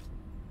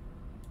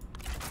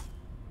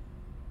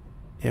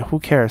 Yeah,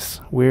 who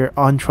cares? We're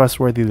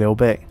untrustworthy Liu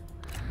Bei.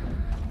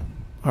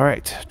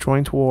 Alright,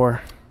 joint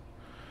war.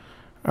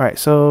 Alright,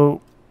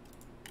 so...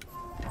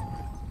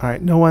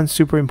 Alright, no one's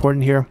super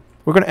important here.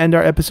 We're going to end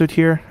our episode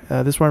here.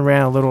 This one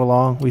ran a little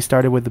long. We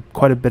started with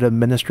quite a bit of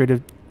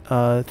administrative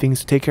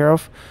things to take care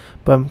of.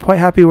 But I'm quite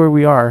happy where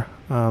we are.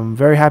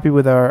 Very happy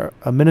with our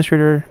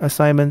administrator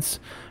assignments.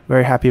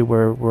 Very happy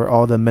where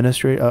all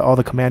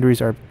the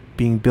commanderies are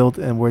being built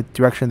and what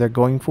direction they're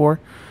going for.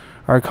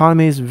 Our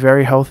economy is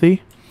very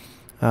healthy.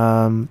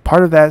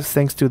 Part of that is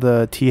thanks to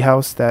the tea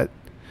house that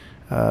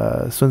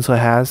Sun Ce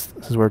has,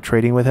 since we're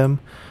trading with him.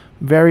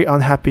 Very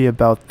unhappy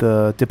about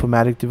the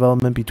diplomatic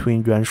development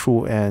between Yuan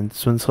Shu and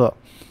Sun Ce.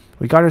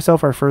 We got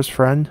ourselves our first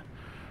friend.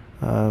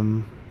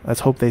 Let's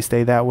hope they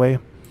stay that way.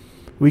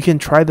 We can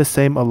try the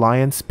same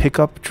alliance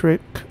pickup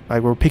trick.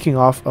 Like we're picking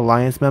off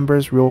alliance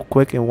members real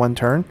quick in one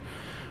turn.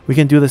 We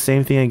can do the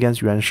same thing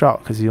against Yuan Shu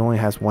because he only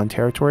has 1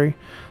 territory.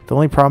 The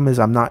only problem is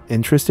I'm not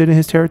interested in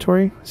his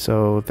territory,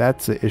 so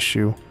that's the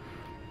issue.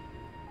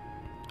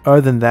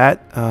 Other than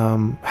that,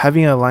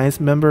 having an alliance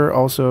member,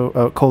 also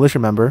a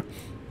coalition member,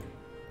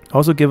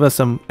 also give us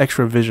some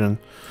extra vision.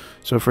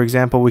 So for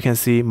example, we can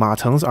see Ma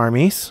Teng's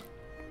armies,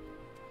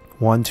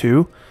 1,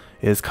 2,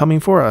 is coming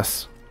for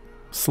us,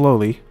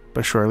 slowly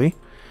but surely.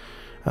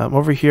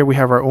 Over here we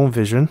have our own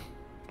vision.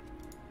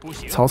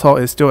 Cao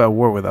Cao is still at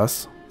war with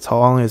us.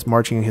 Cao Ang is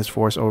marching his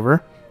force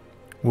over.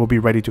 We'll be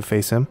ready to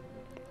face him.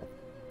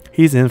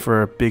 He's in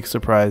for a big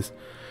surprise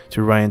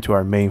to run into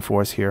our main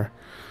force here.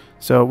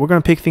 So we're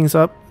going to pick things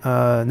up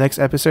next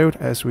episode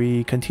as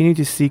we continue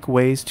to seek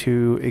ways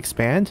to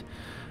expand.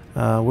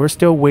 We're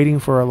still waiting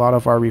for a lot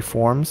of our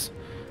reforms.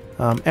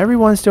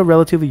 Everyone's still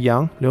relatively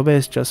young. Liu Bei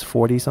is just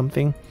 40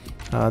 something.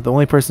 The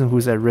only person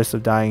who's at risk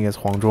of dying is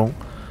Huang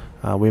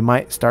Zhong. We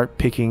might start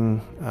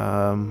picking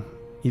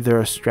either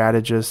a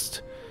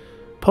strategist,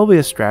 probably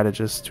a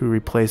strategist, to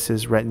replace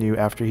his retinue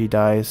after he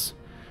dies.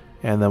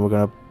 And then we're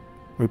going to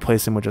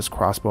replace him with just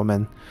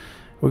crossbowmen.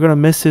 We're going to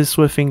miss his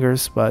swift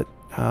fingers, but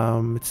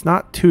it's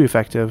not too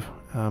effective.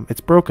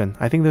 It's broken.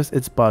 I think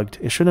it's bugged.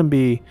 It shouldn't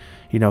be,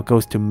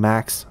 goes to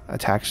max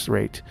attack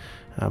rate.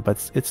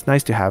 But it's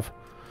nice to have.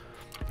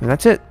 And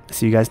that's it.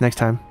 See you guys next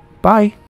time. Bye.